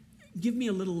 Please give me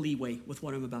a little leeway with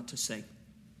what I'm about to say.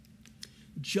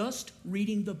 Just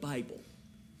reading the Bible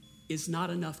is not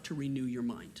enough to renew your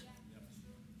mind.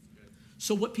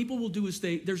 So what people will do is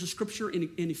there's a scripture in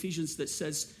Ephesians that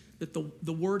says that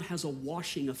the word has a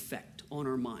washing effect on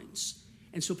our minds.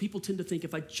 And so people tend to think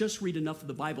if I just read enough of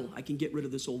the Bible, I can get rid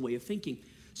of this old way of thinking.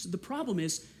 So the problem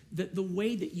is that the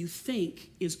way that you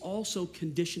think is also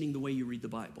conditioning the way you read the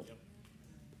Bible. Yep.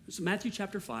 So Matthew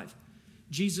chapter 5,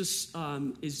 Jesus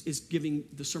is giving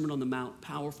the Sermon on the Mount,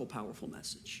 powerful, powerful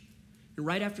message. And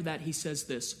right after that, he says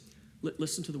this,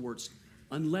 listen to the words,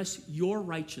 unless your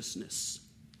righteousness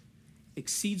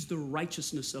exceeds the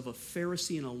righteousness of a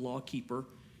Pharisee and a lawkeeper,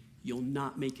 you'll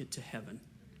not make it to heaven.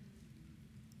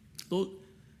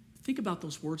 Think about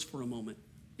those words for a moment.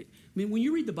 I mean, when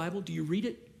you read the Bible, do you read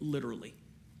it literally?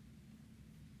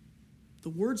 The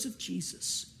words of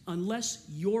Jesus, unless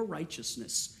your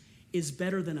righteousness is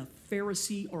better than a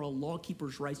Pharisee or a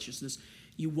lawkeeper's righteousness,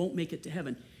 you won't make it to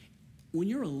heaven. When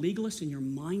you're a legalist and your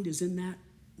mind is in that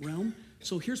realm,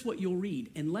 so here's what you'll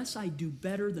read. Unless I do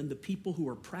better than the people who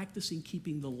are practicing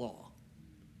keeping the law,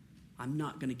 I'm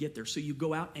not going to get there. So you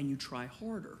go out and you try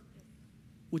harder,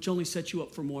 which only sets you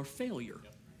up for more failure.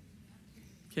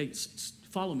 Okay,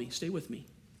 follow me, stay with me.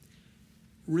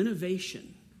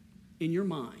 Renovation in your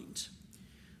mind.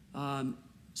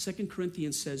 2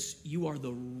 Corinthians says you are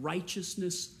the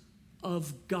righteousness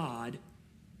of God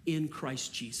in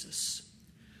Christ Jesus.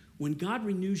 When God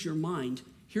renews your mind,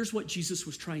 here's what Jesus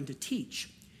was trying to teach.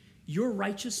 Your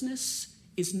righteousness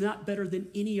is not better than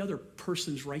any other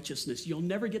person's righteousness. You'll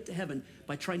never get to heaven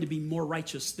by trying to be more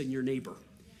righteous than your neighbor.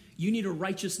 You need a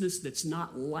righteousness that's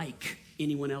not like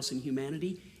anyone else in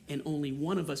humanity, and only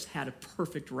one of us had a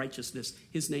perfect righteousness.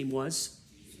 His name was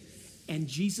Jesus. And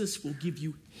Jesus will give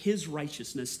you his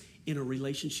righteousness in a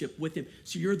relationship with him.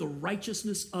 So you're the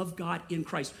righteousness of God in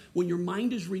Christ. When your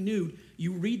mind is renewed,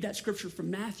 you read that scripture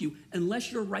from Matthew,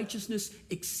 unless your righteousness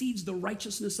exceeds the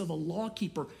righteousness of a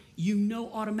lawkeeper, you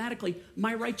know automatically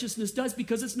my righteousness does,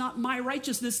 because it's not my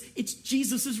righteousness, it's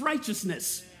Jesus'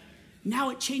 righteousness.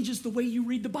 Now it changes the way you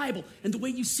read the Bible and the way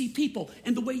you see people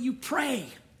and the way you pray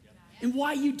and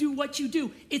why you do what you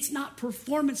do. It's not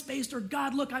performance-based or,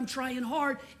 God, look, I'm trying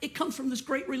hard. It comes from this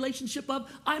great relationship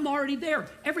of, I'm already there.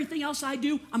 Everything else I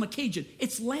do, I'm a Cajun.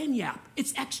 It's lagniappe.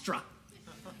 It's extra.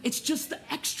 It's just the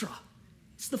extra.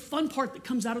 It's the fun part that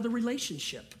comes out of the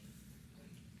relationship.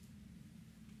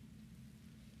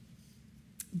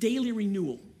 Daily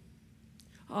renewal.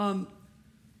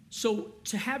 So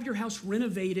to have your house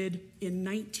renovated in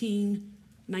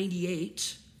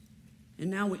 1998,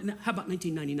 and now, how about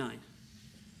 1999?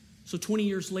 So 20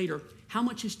 years later, how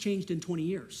much has changed in 20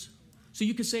 years? So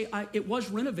you could say, it was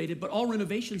renovated, but all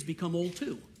renovations become old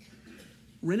too.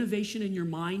 Renovation in your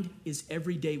mind is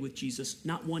every day with Jesus,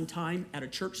 not one time at a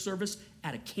church service,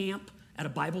 at a camp, at a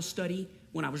Bible study,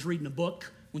 when I was reading a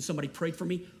book, when somebody prayed for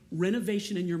me.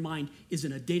 Renovation in your mind is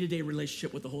in a day-to-day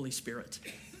relationship with the Holy Spirit.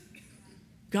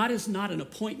 God is not an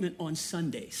appointment on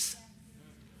Sundays.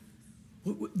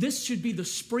 This should be the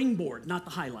springboard, not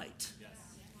the highlight.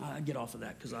 I get off of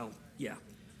that because I'll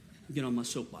get on my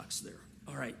soapbox there.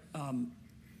 All right.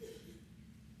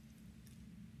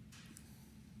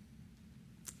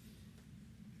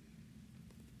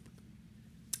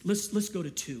 Let's go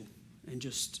to 2 and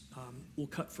just we'll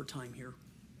cut for time here.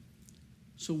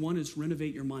 So 1 is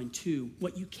renovate your mind. 2,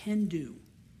 what you can do.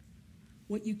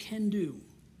 What you can do.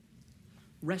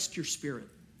 Rest your spirit.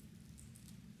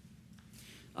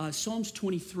 Psalms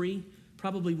 23,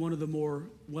 probably one of the more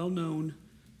well-known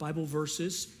Bible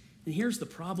verses. And here's the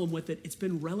problem with it. It's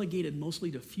been relegated mostly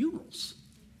to funerals.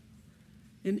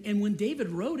 And when David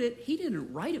wrote it, he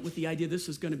didn't write it with the idea this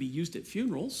is going to be used at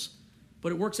funerals.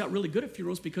 But it works out really good at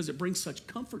funerals because it brings such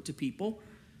comfort to people.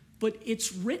 But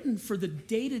it's written for the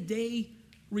day-to-day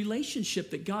relationship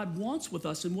that God wants with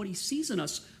us and what he sees in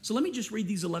us. So let me just read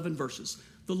these 11 verses.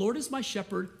 The Lord is my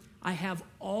shepherd. I have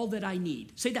all that I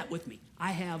need. Say that with me.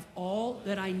 I have all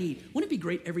that I need. Wouldn't it be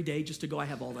great every day just to go, I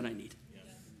have all that I need? Yes.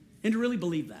 And to really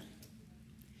believe that.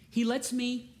 He lets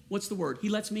me, what's the word? He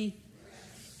lets me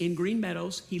in green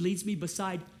meadows. He leads me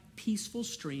beside peaceful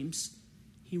streams.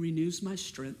 He renews my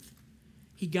strength.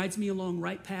 He guides me along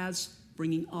right paths,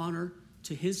 bringing honor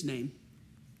to his name.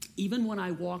 Even when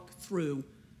I walk through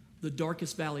the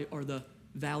darkest valley or the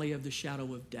valley of the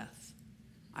shadow of death,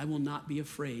 I will not be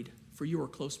afraid, for you are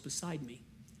close beside me.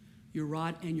 Your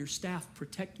rod and your staff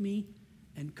protect me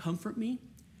and comfort me.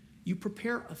 You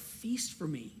prepare a feast for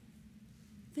me.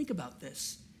 Think about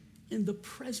this. In the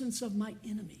presence of my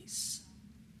enemies.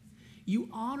 You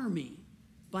honor me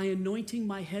by anointing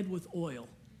my head with oil.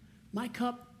 My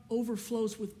cup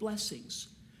overflows with blessings.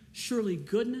 Surely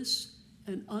goodness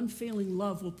and unfailing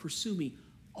love will pursue me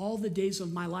all the days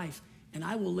of my life, and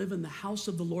I will live in the house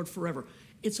of the Lord forever.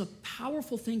 It's a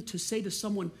powerful thing to say to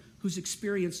someone who's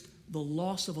experienced the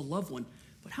loss of a loved one,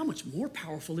 But how much more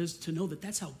powerful is to know that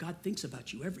that's how God thinks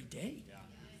about you every day.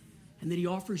 And that he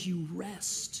offers you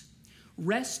rest.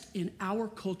 Rest in our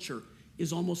culture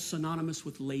is almost synonymous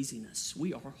with laziness.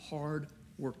 We are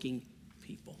hard-working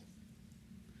people.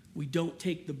 We don't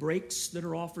take the breaks that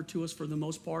are offered to us for the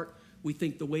most part. We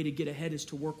think the way to get ahead is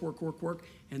to work, work, work, work.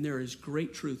 And there is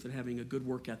great truth in having a good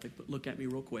work ethic. But look at me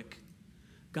real quick.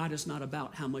 God is not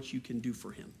about how much you can do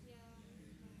for him.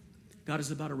 God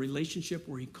is about a relationship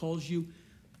where he calls you.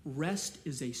 Rest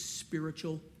is a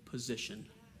spiritual position.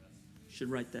 You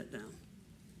should write that down.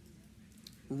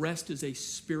 Rest is a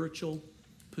spiritual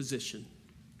position.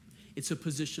 It's a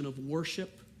position of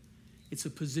worship. It's a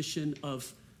position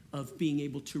of being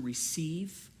able to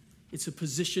receive. It's a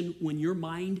position when your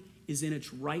mind is in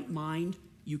its right mind,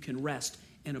 you can rest.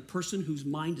 And a person whose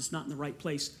mind is not in the right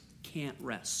place can't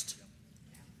rest.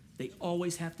 They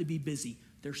always have to be busy.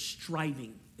 They're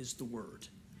striving is the word.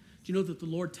 Do you know that the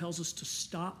Lord tells us to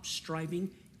stop striving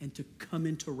and to come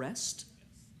into rest?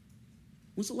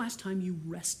 When's the last time you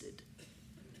rested?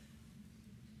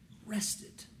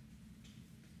 Rested.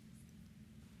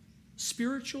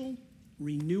 Spiritual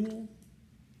renewal,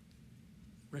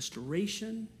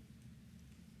 restoration,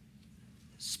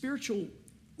 spiritual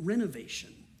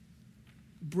renovation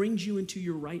brings you into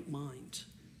your right mind.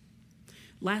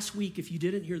 Last week, if you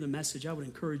didn't hear the message, I would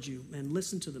encourage you, man,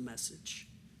 listen to the message.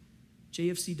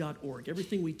 jfc.org.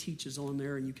 Everything we teach is on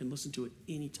there, and you can listen to it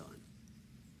anytime.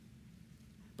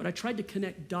 But I tried to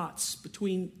connect dots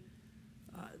between,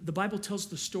 the Bible tells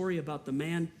the story about the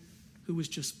man who was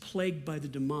just plagued by the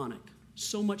demonic.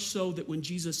 So much so that when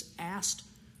Jesus asked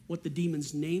what the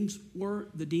demon's names were,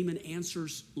 the demon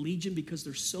answers legion, because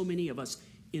there's so many of us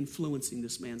influencing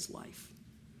this man's life.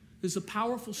 It's a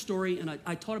powerful story, and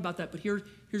I taught about that, but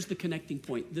here's the connecting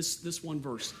point, this one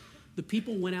verse. The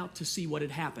people went out to see what had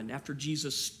happened after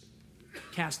Jesus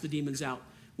cast the demons out.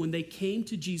 When they came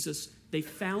to Jesus, they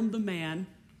found the man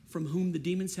from whom the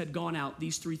demons had gone out,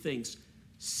 these three things: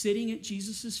 sitting at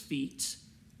Jesus' feet.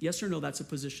 Yes or no, that's a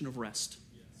position of rest.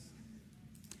 Yes.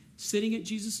 Sitting at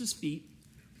Jesus' feet,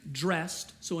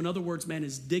 dressed. So in other words, man,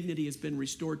 his dignity has been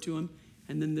restored to him.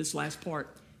 And then this last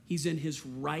part, he's in his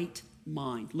right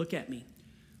mind. Look at me.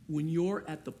 When you're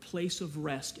at the place of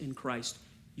rest in Christ,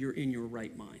 you're in your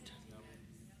right mind.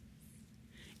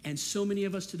 And so many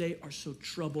of us today are so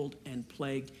troubled and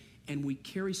plagued, and we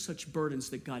carry such burdens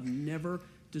that God never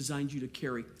designed you to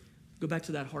carry. Go back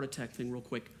to that heart attack thing real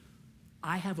quick.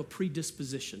 I have a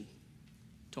predisposition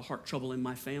to heart trouble in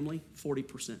my family,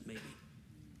 40% maybe.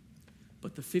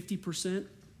 But the 50%,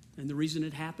 and the reason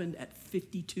it happened at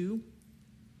 52,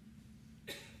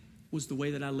 was the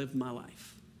way that I lived my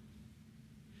life.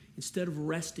 Instead of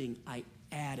resting, I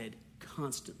added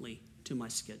constantly to my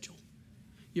schedule.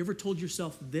 You ever told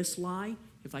yourself this lie?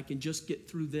 If I can just get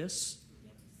through this,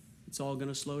 it's all going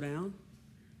to slow down.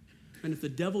 And if the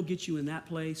devil gets you in that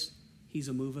place, he's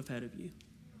a move ahead of you.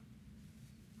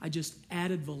 I just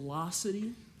added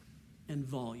velocity and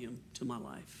volume to my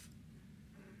life,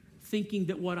 thinking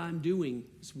that what I'm doing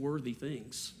is worthy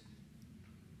things.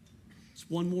 It's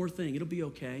one more thing. It'll be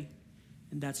okay.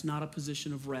 And that's not a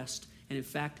position of rest. And in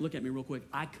fact, look at me real quick.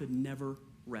 I could never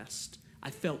rest.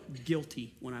 I felt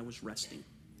guilty when I was resting.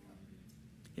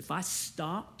 If I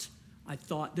stopped, I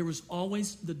thought there was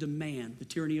always the demand, the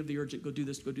tyranny of the urgent. Go do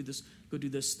this, go do this, go do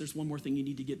this. There's one more thing you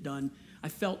need to get done. I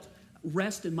felt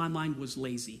rest in my mind was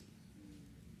lazy.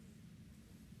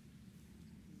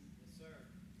 Yes, sir.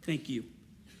 Thank you.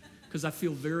 Because I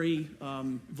feel very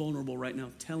vulnerable right now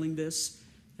telling this.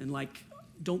 And like,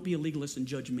 don't be a legalist and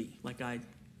judge me like I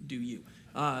do you.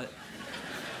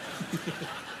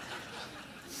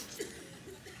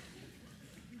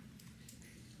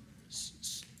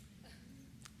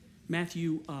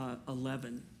 Matthew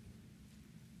 11,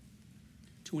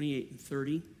 28 and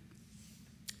 30.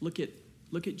 Look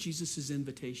at Jesus'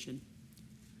 invitation.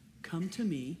 Come to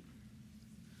me,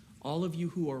 all of you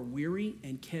who are weary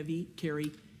and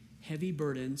carry heavy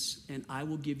burdens, and I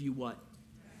will give you what?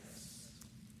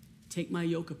 Take my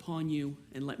yoke upon you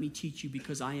and let me teach you,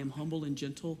 because I am humble and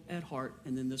gentle at heart.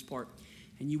 And then this part,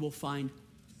 and you will find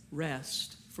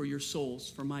rest for your souls.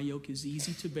 For my yoke is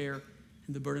easy to bear,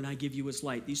 and the burden I give you is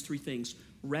light. These three things.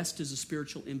 Rest is a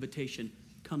spiritual invitation.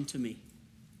 Come to me.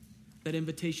 That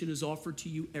invitation is offered to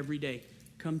you every day.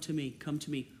 Come to me, come to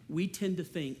me. We tend to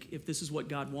think if this is what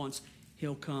God wants,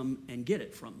 he'll come and get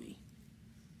it from me.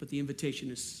 But the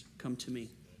invitation is come to me.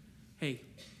 Hey,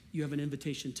 you have an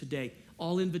invitation today.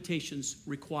 All invitations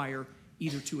require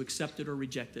either to accept it or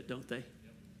reject it, don't they?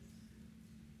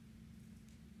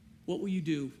 What will you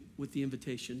do with the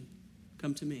invitation?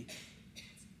 Come to me.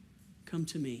 Come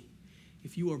to me.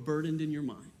 If you are burdened in your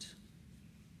mind,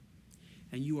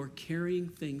 and you are carrying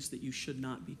things that you should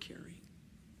not be carrying.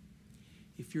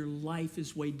 If your life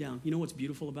is weighed down, you know what's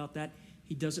beautiful about that?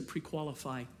 He doesn't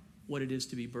pre-qualify what it is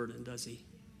to be burdened, does he?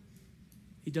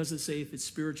 He doesn't say if it's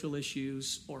spiritual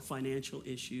issues or financial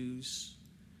issues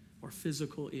or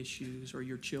physical issues or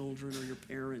your children or your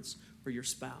parents or your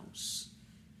spouse.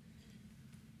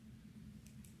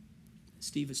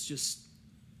 Steve, it's just,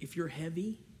 if you're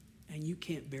heavy and you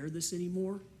can't bear this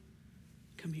anymore,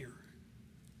 come here.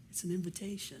 It's an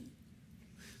invitation.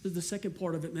 The second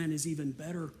part of it, man, is even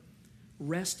better.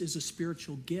 Rest is a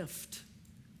spiritual gift.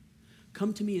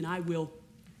 Come to me and I will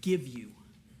give you.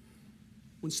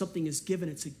 When something is given,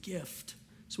 it's a gift.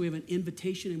 So we have an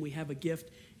invitation and we have a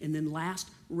gift. And then last,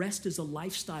 rest is a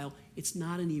lifestyle. It's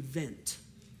not an event.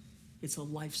 It's a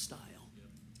lifestyle.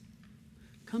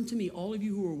 Come to me, all of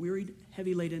you who are wearied,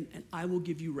 heavy laden, and I will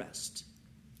give you rest.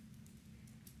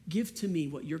 Give to me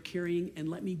what you're carrying and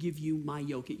let me give you my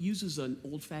yoke. It uses an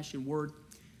old-fashioned word.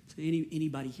 So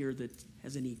anybody here that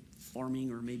has any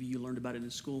farming or maybe you learned about it in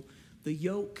school, the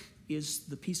yoke is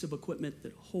the piece of equipment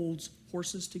that holds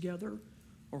horses together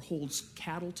or holds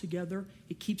cattle together.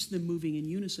 It keeps them moving in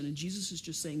unison. And Jesus is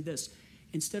just saying this,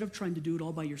 instead of trying to do it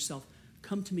all by yourself,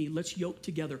 come to me, let's yoke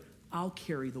together. I'll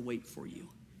carry the weight for you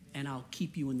and I'll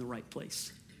keep you in the right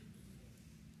place.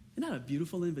 Isn't that a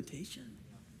beautiful invitation?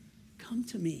 Come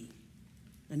to me.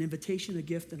 An invitation, a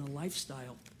gift, and a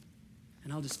lifestyle.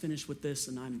 And I'll just finish with this,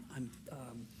 and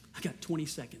I got 20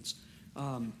 seconds.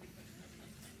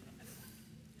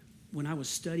 When I was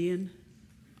studying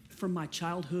from my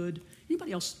childhood,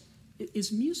 anybody else,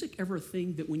 is music ever a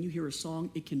thing that when you hear a song,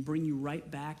 it can bring you right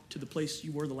back to the place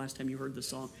you were the last time you heard the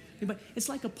song? Anybody? It's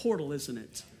like a portal, isn't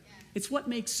it? It's what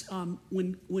makes,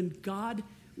 when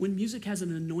music has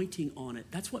an anointing on it,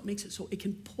 that's what makes it so it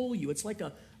can pull you. It's like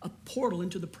a portal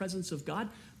into the presence of God,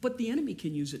 but the enemy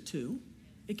can use it too.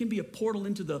 It can be a portal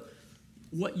into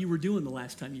what you were doing the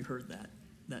last time you heard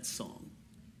that song.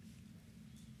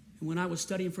 And when I was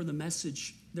studying for the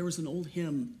message, there was an old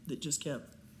hymn that just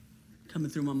kept coming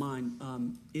through my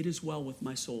mind. It is well with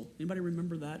my soul. Anybody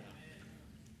remember that?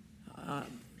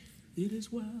 It is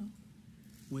well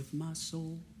with my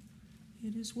soul.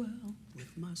 It is well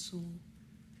with my soul.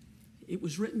 It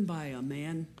was written by a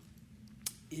man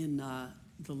in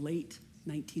the late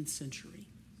 19th century.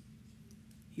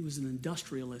 He was an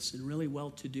industrialist and really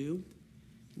well-to-do.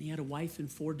 And he had a wife and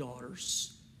 4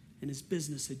 daughters. And his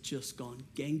business had just gone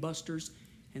gangbusters.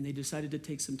 And they decided to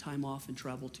take some time off and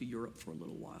travel to Europe for a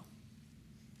little while.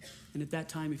 And at that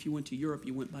time, if you went to Europe,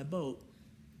 you went by boat.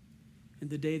 And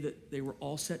the day that they were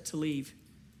all set to leave,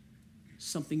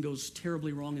 something goes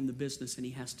terribly wrong in the business and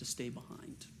he has to stay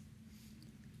behind.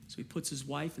 So he puts his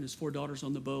wife and his 4 daughters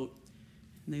on the boat,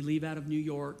 and they leave out of New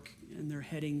York, and they're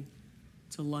heading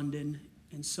to London,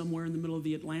 and somewhere in the middle of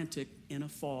the Atlantic, in a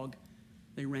fog,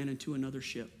 they ran into another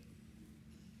ship.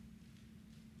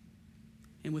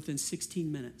 And within 16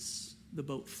 minutes, the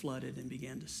boat flooded and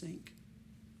began to sink.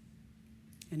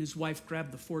 And his wife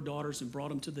grabbed the 4 daughters and brought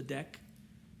them to the deck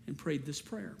and prayed this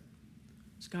prayer.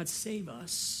 So God, save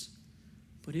us,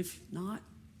 but if not,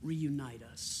 reunite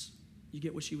us. You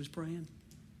get what she was praying?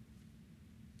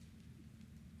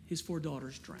 His 4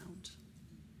 daughters drowned.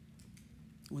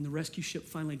 When the rescue ship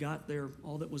finally got there,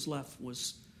 all that was left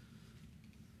was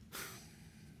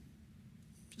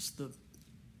just the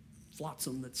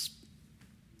flotsam that's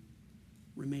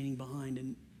remaining behind.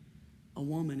 And a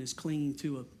woman is clinging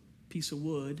to a piece of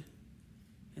wood,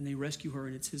 and they rescue her,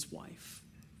 and it's his wife.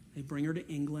 They bring her to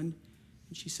England,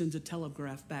 and she sends a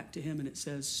telegraph back to him, and it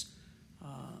says,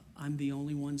 I'm the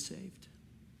only one saved.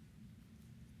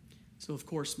 So, of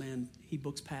course, man, he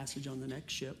books passage on the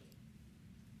next ship.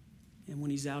 And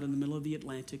when he's out in the middle of the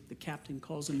Atlantic, the captain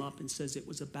calls him up and says it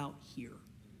was about here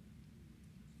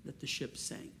that the ship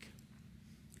sank.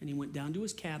 And he went down to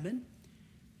his cabin,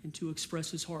 and to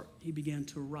express his heart, he began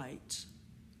to write,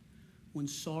 when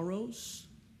sorrows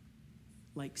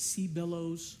like sea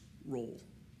billows roll,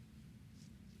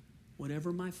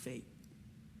 whatever my fate,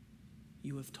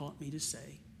 you have taught me to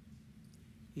say,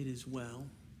 it is well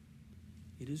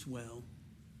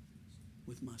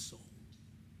with my soul.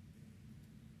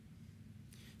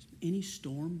 Any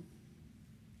storm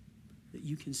that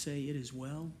you can say it is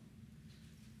well,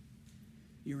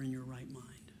 you're in your right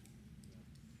mind.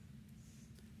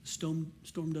 The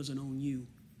storm doesn't own you.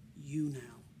 You now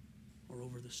are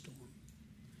over the storm.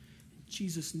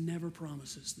 Jesus never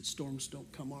promises that storms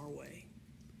don't come our way.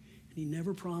 And he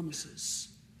never promises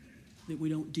that we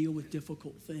don't deal with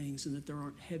difficult things and that there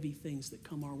aren't heavy things that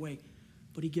come our way.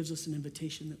 But he gives us an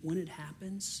invitation that when it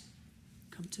happens,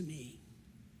 come to me.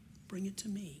 Bring it to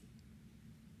me.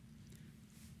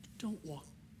 Don't walk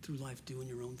through life doing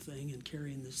your own thing and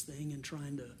carrying this thing and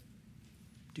trying to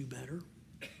do better,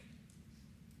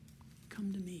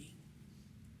 come to me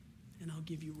and I'll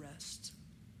give you rest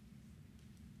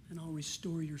and I'll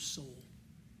restore your soul.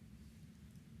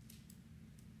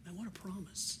 Man, what a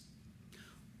promise.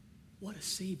 What a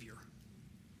Savior.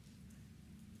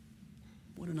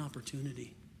 What an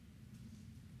opportunity.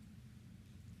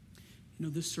 You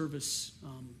know, this service,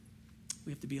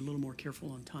 we have to be a little more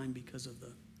careful on time because of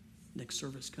the next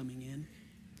service coming in.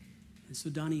 And so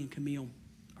Donnie and Camille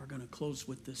are going to close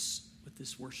with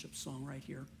this worship song right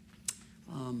here.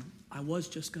 I was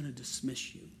just going to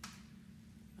dismiss you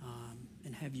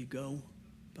and have you go,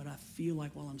 but I feel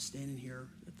like while I'm standing here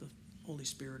that the Holy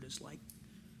Spirit is like,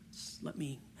 let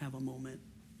me have a moment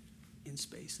in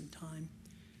space and time.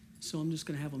 So I'm just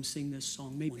going to have them sing this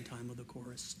song, maybe one time of the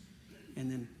chorus,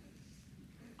 and then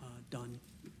done,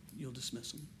 you'll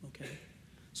dismiss them, okay?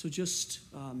 So just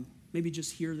maybe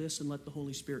just hear this and let the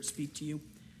Holy Spirit speak to you.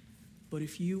 But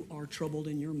if you are troubled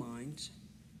in your mind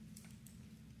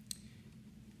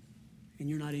and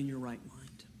you're not in your right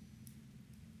mind,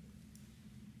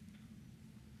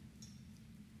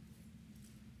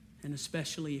 and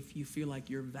especially if you feel like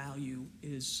your value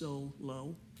is so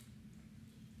low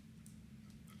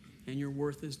and your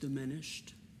worth is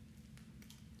diminished,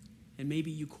 and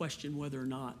maybe you question whether or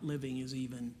not living is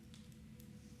even,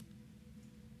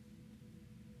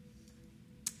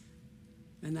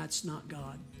 and that's not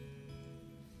God,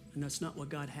 and that's not what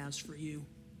God has for you.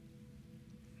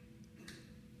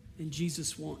 And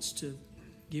Jesus wants to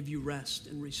give you rest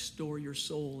and restore your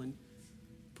soul and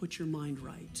put your mind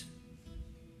right.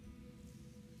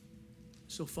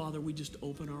 So, Father, we just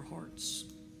open our hearts.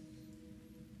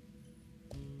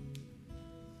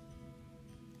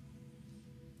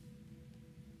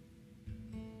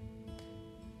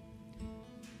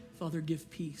 Father, give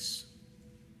peace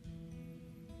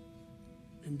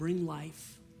and bring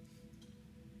life.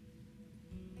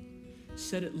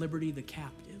 Set at liberty the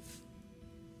captive.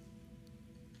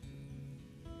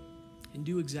 And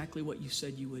do exactly what you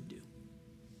said you would do.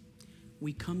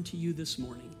 We come to you this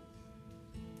morning.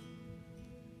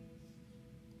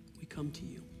 We come to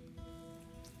you.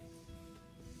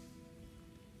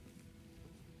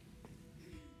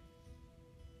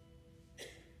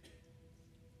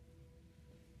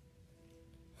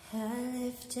 I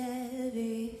lift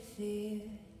every fear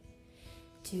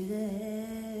to the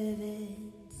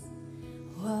heavens,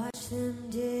 watch them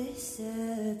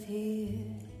disappear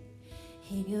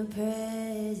in your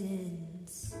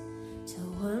presence,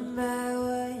 till one by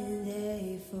one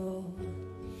they fall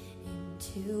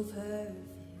into perfect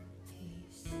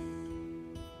peace.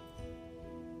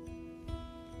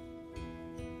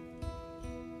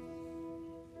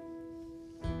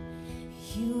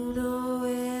 You know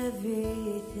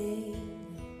everything,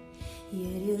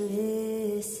 yet you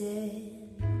listen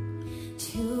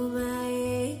to my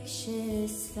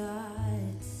anxious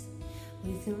thoughts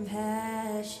with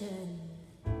compassion.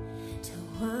 Till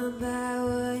one by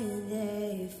one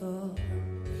they fall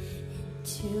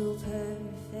into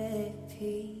perfect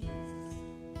peace.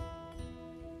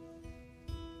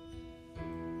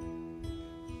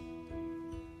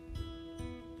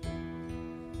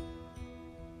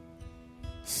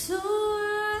 So I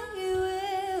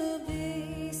will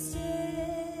be still.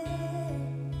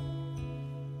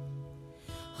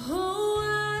 Oh,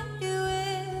 I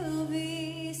will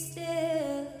be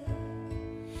still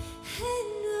and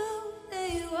know that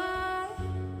you are,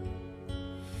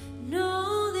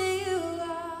 know that you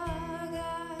are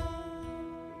God.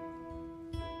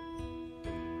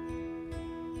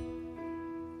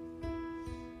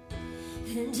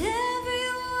 And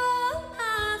everyone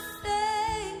I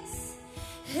face,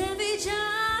 every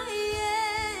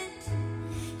giant,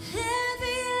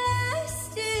 every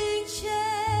lasting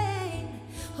chain,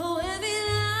 oh, every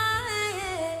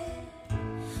lion,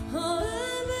 oh,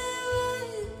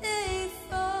 everyone they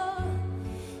fall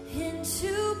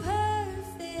into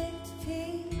perfect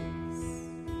peace.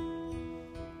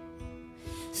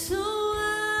 So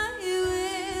I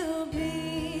will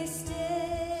be still.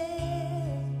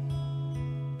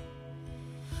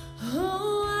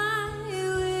 Oh, I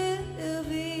will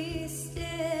be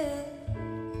still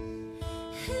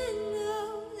and know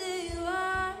that you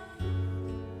are,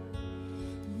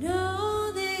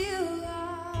 know that you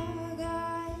are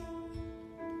God.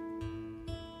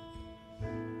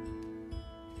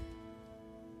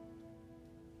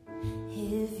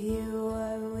 If you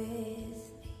are with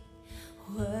me,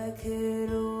 what could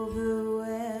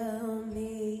overwhelm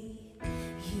me?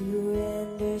 You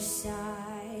render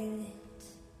silent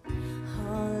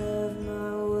all of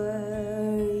my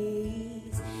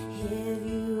worries. If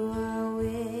you are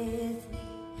with me,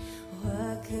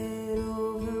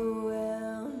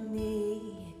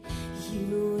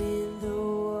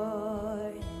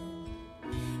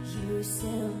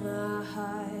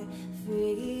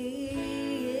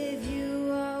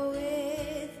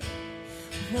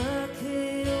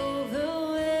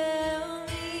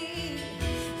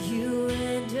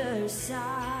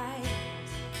 aside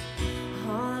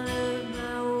all of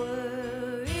my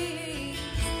worries.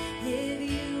 If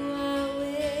you are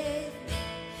with me,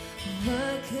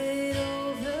 what could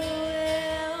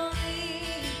overwhelm me?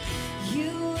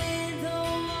 You in the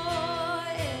war,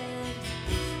 and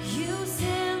you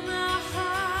set my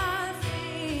heart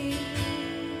free.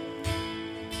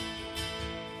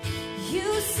 You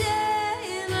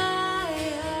set my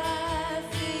heart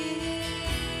free.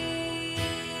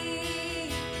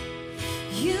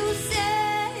 You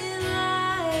set my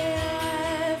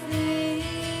heart free.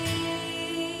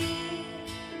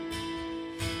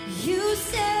 You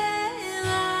set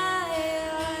my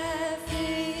heart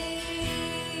free.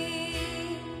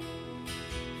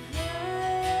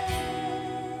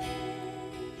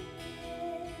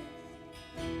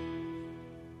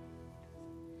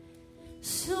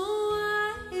 So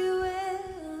I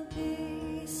will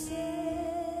be still.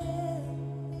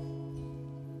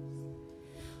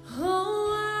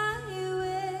 Oh, I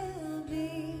will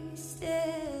be still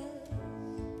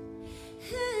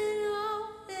and know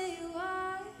that you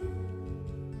are,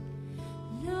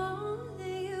 know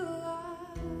that you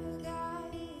are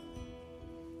God.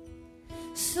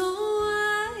 So I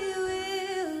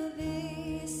will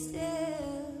be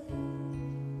still.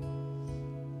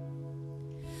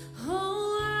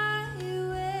 Oh, I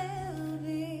will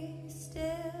be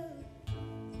still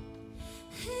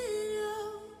and know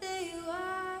that you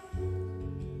are,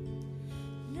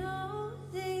 know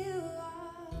that you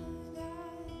are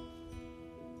God.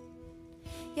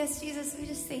 Yes, Jesus, we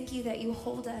just thank you that you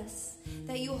hold us,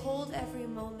 that you hold every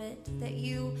moment, that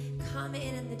you come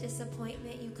in the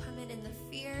disappointment, you come in the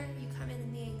fear, you come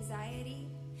in the anxiety,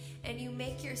 and you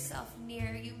make yourself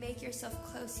near, you make yourself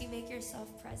close, you make yourself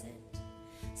present.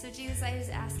 So Jesus, I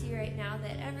just ask you right now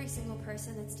that every single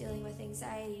person that's dealing with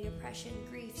anxiety, depression,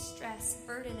 grief, stress,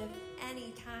 burden of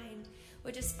any kind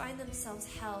would just find themselves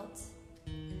held.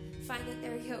 Find that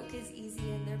their yoke is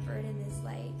easy and their burden is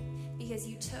light, because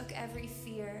you took every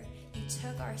fear, you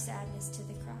took our sadness to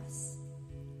the cross.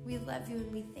 We love you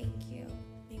and we thank you.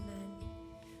 Amen.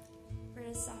 We're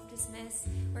going to soft dismiss.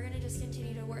 We're going to just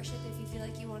continue to worship if you feel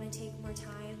like you want to take more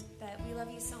time. But we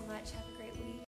love you so much. Have a great